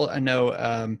schedule. I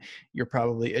know you're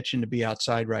probably itching to be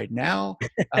outside right now,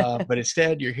 but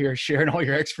instead you're here sharing all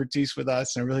your expertise with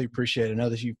us. And I really appreciate it. I know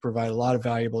that you provide a lot of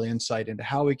valuable insight into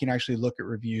how we can actually look at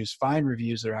reviews, find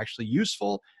reviews that are actually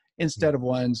useful instead of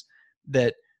ones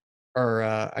that are,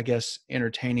 I guess,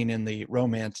 entertaining in the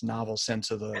romance novel sense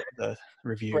of the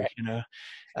review, right.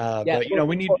 But,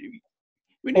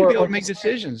 we need to be able to make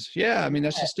decisions. Yeah. I mean,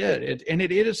 that's just it.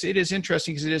 It is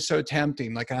interesting because it is so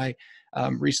tempting. Like I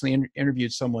recently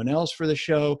interviewed someone else for the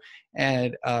show,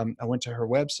 and I went to her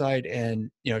website, and,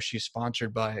 she's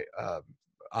sponsored by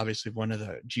obviously one of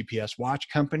the GPS watch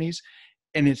companies.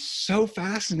 And it's so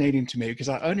fascinating to me because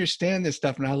I understand this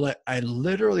stuff. And I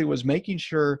literally was making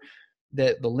sure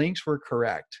that the links were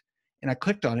correct. And I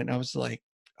clicked on it and I was like,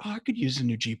 oh, I could use a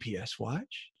new GPS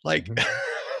watch. Like,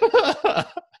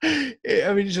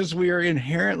 I mean, it's just, we are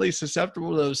inherently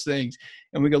susceptible to those things.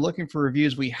 And we go looking for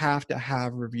reviews. We have to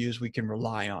have reviews we can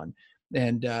rely on.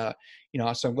 And,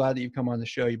 so I'm glad that you've come on the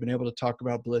show. You've been able to talk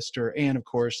about Blister and, of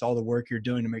course, all the work you're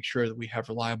doing to make sure that we have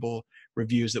reliable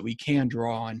reviews that we can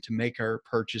draw on to make our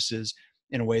purchases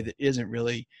in a way that isn't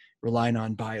really relying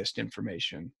on biased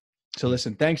information. So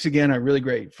listen, thanks again. I'm really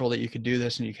grateful that you could do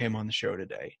this and you came on the show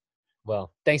today.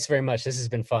 Well, thanks very much. This has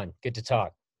been fun. Good to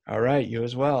talk. All right. You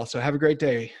as well. So have a great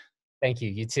day. Thank you.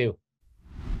 You too.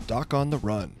 Doc on the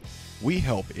Run. We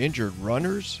help injured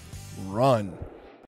runners run.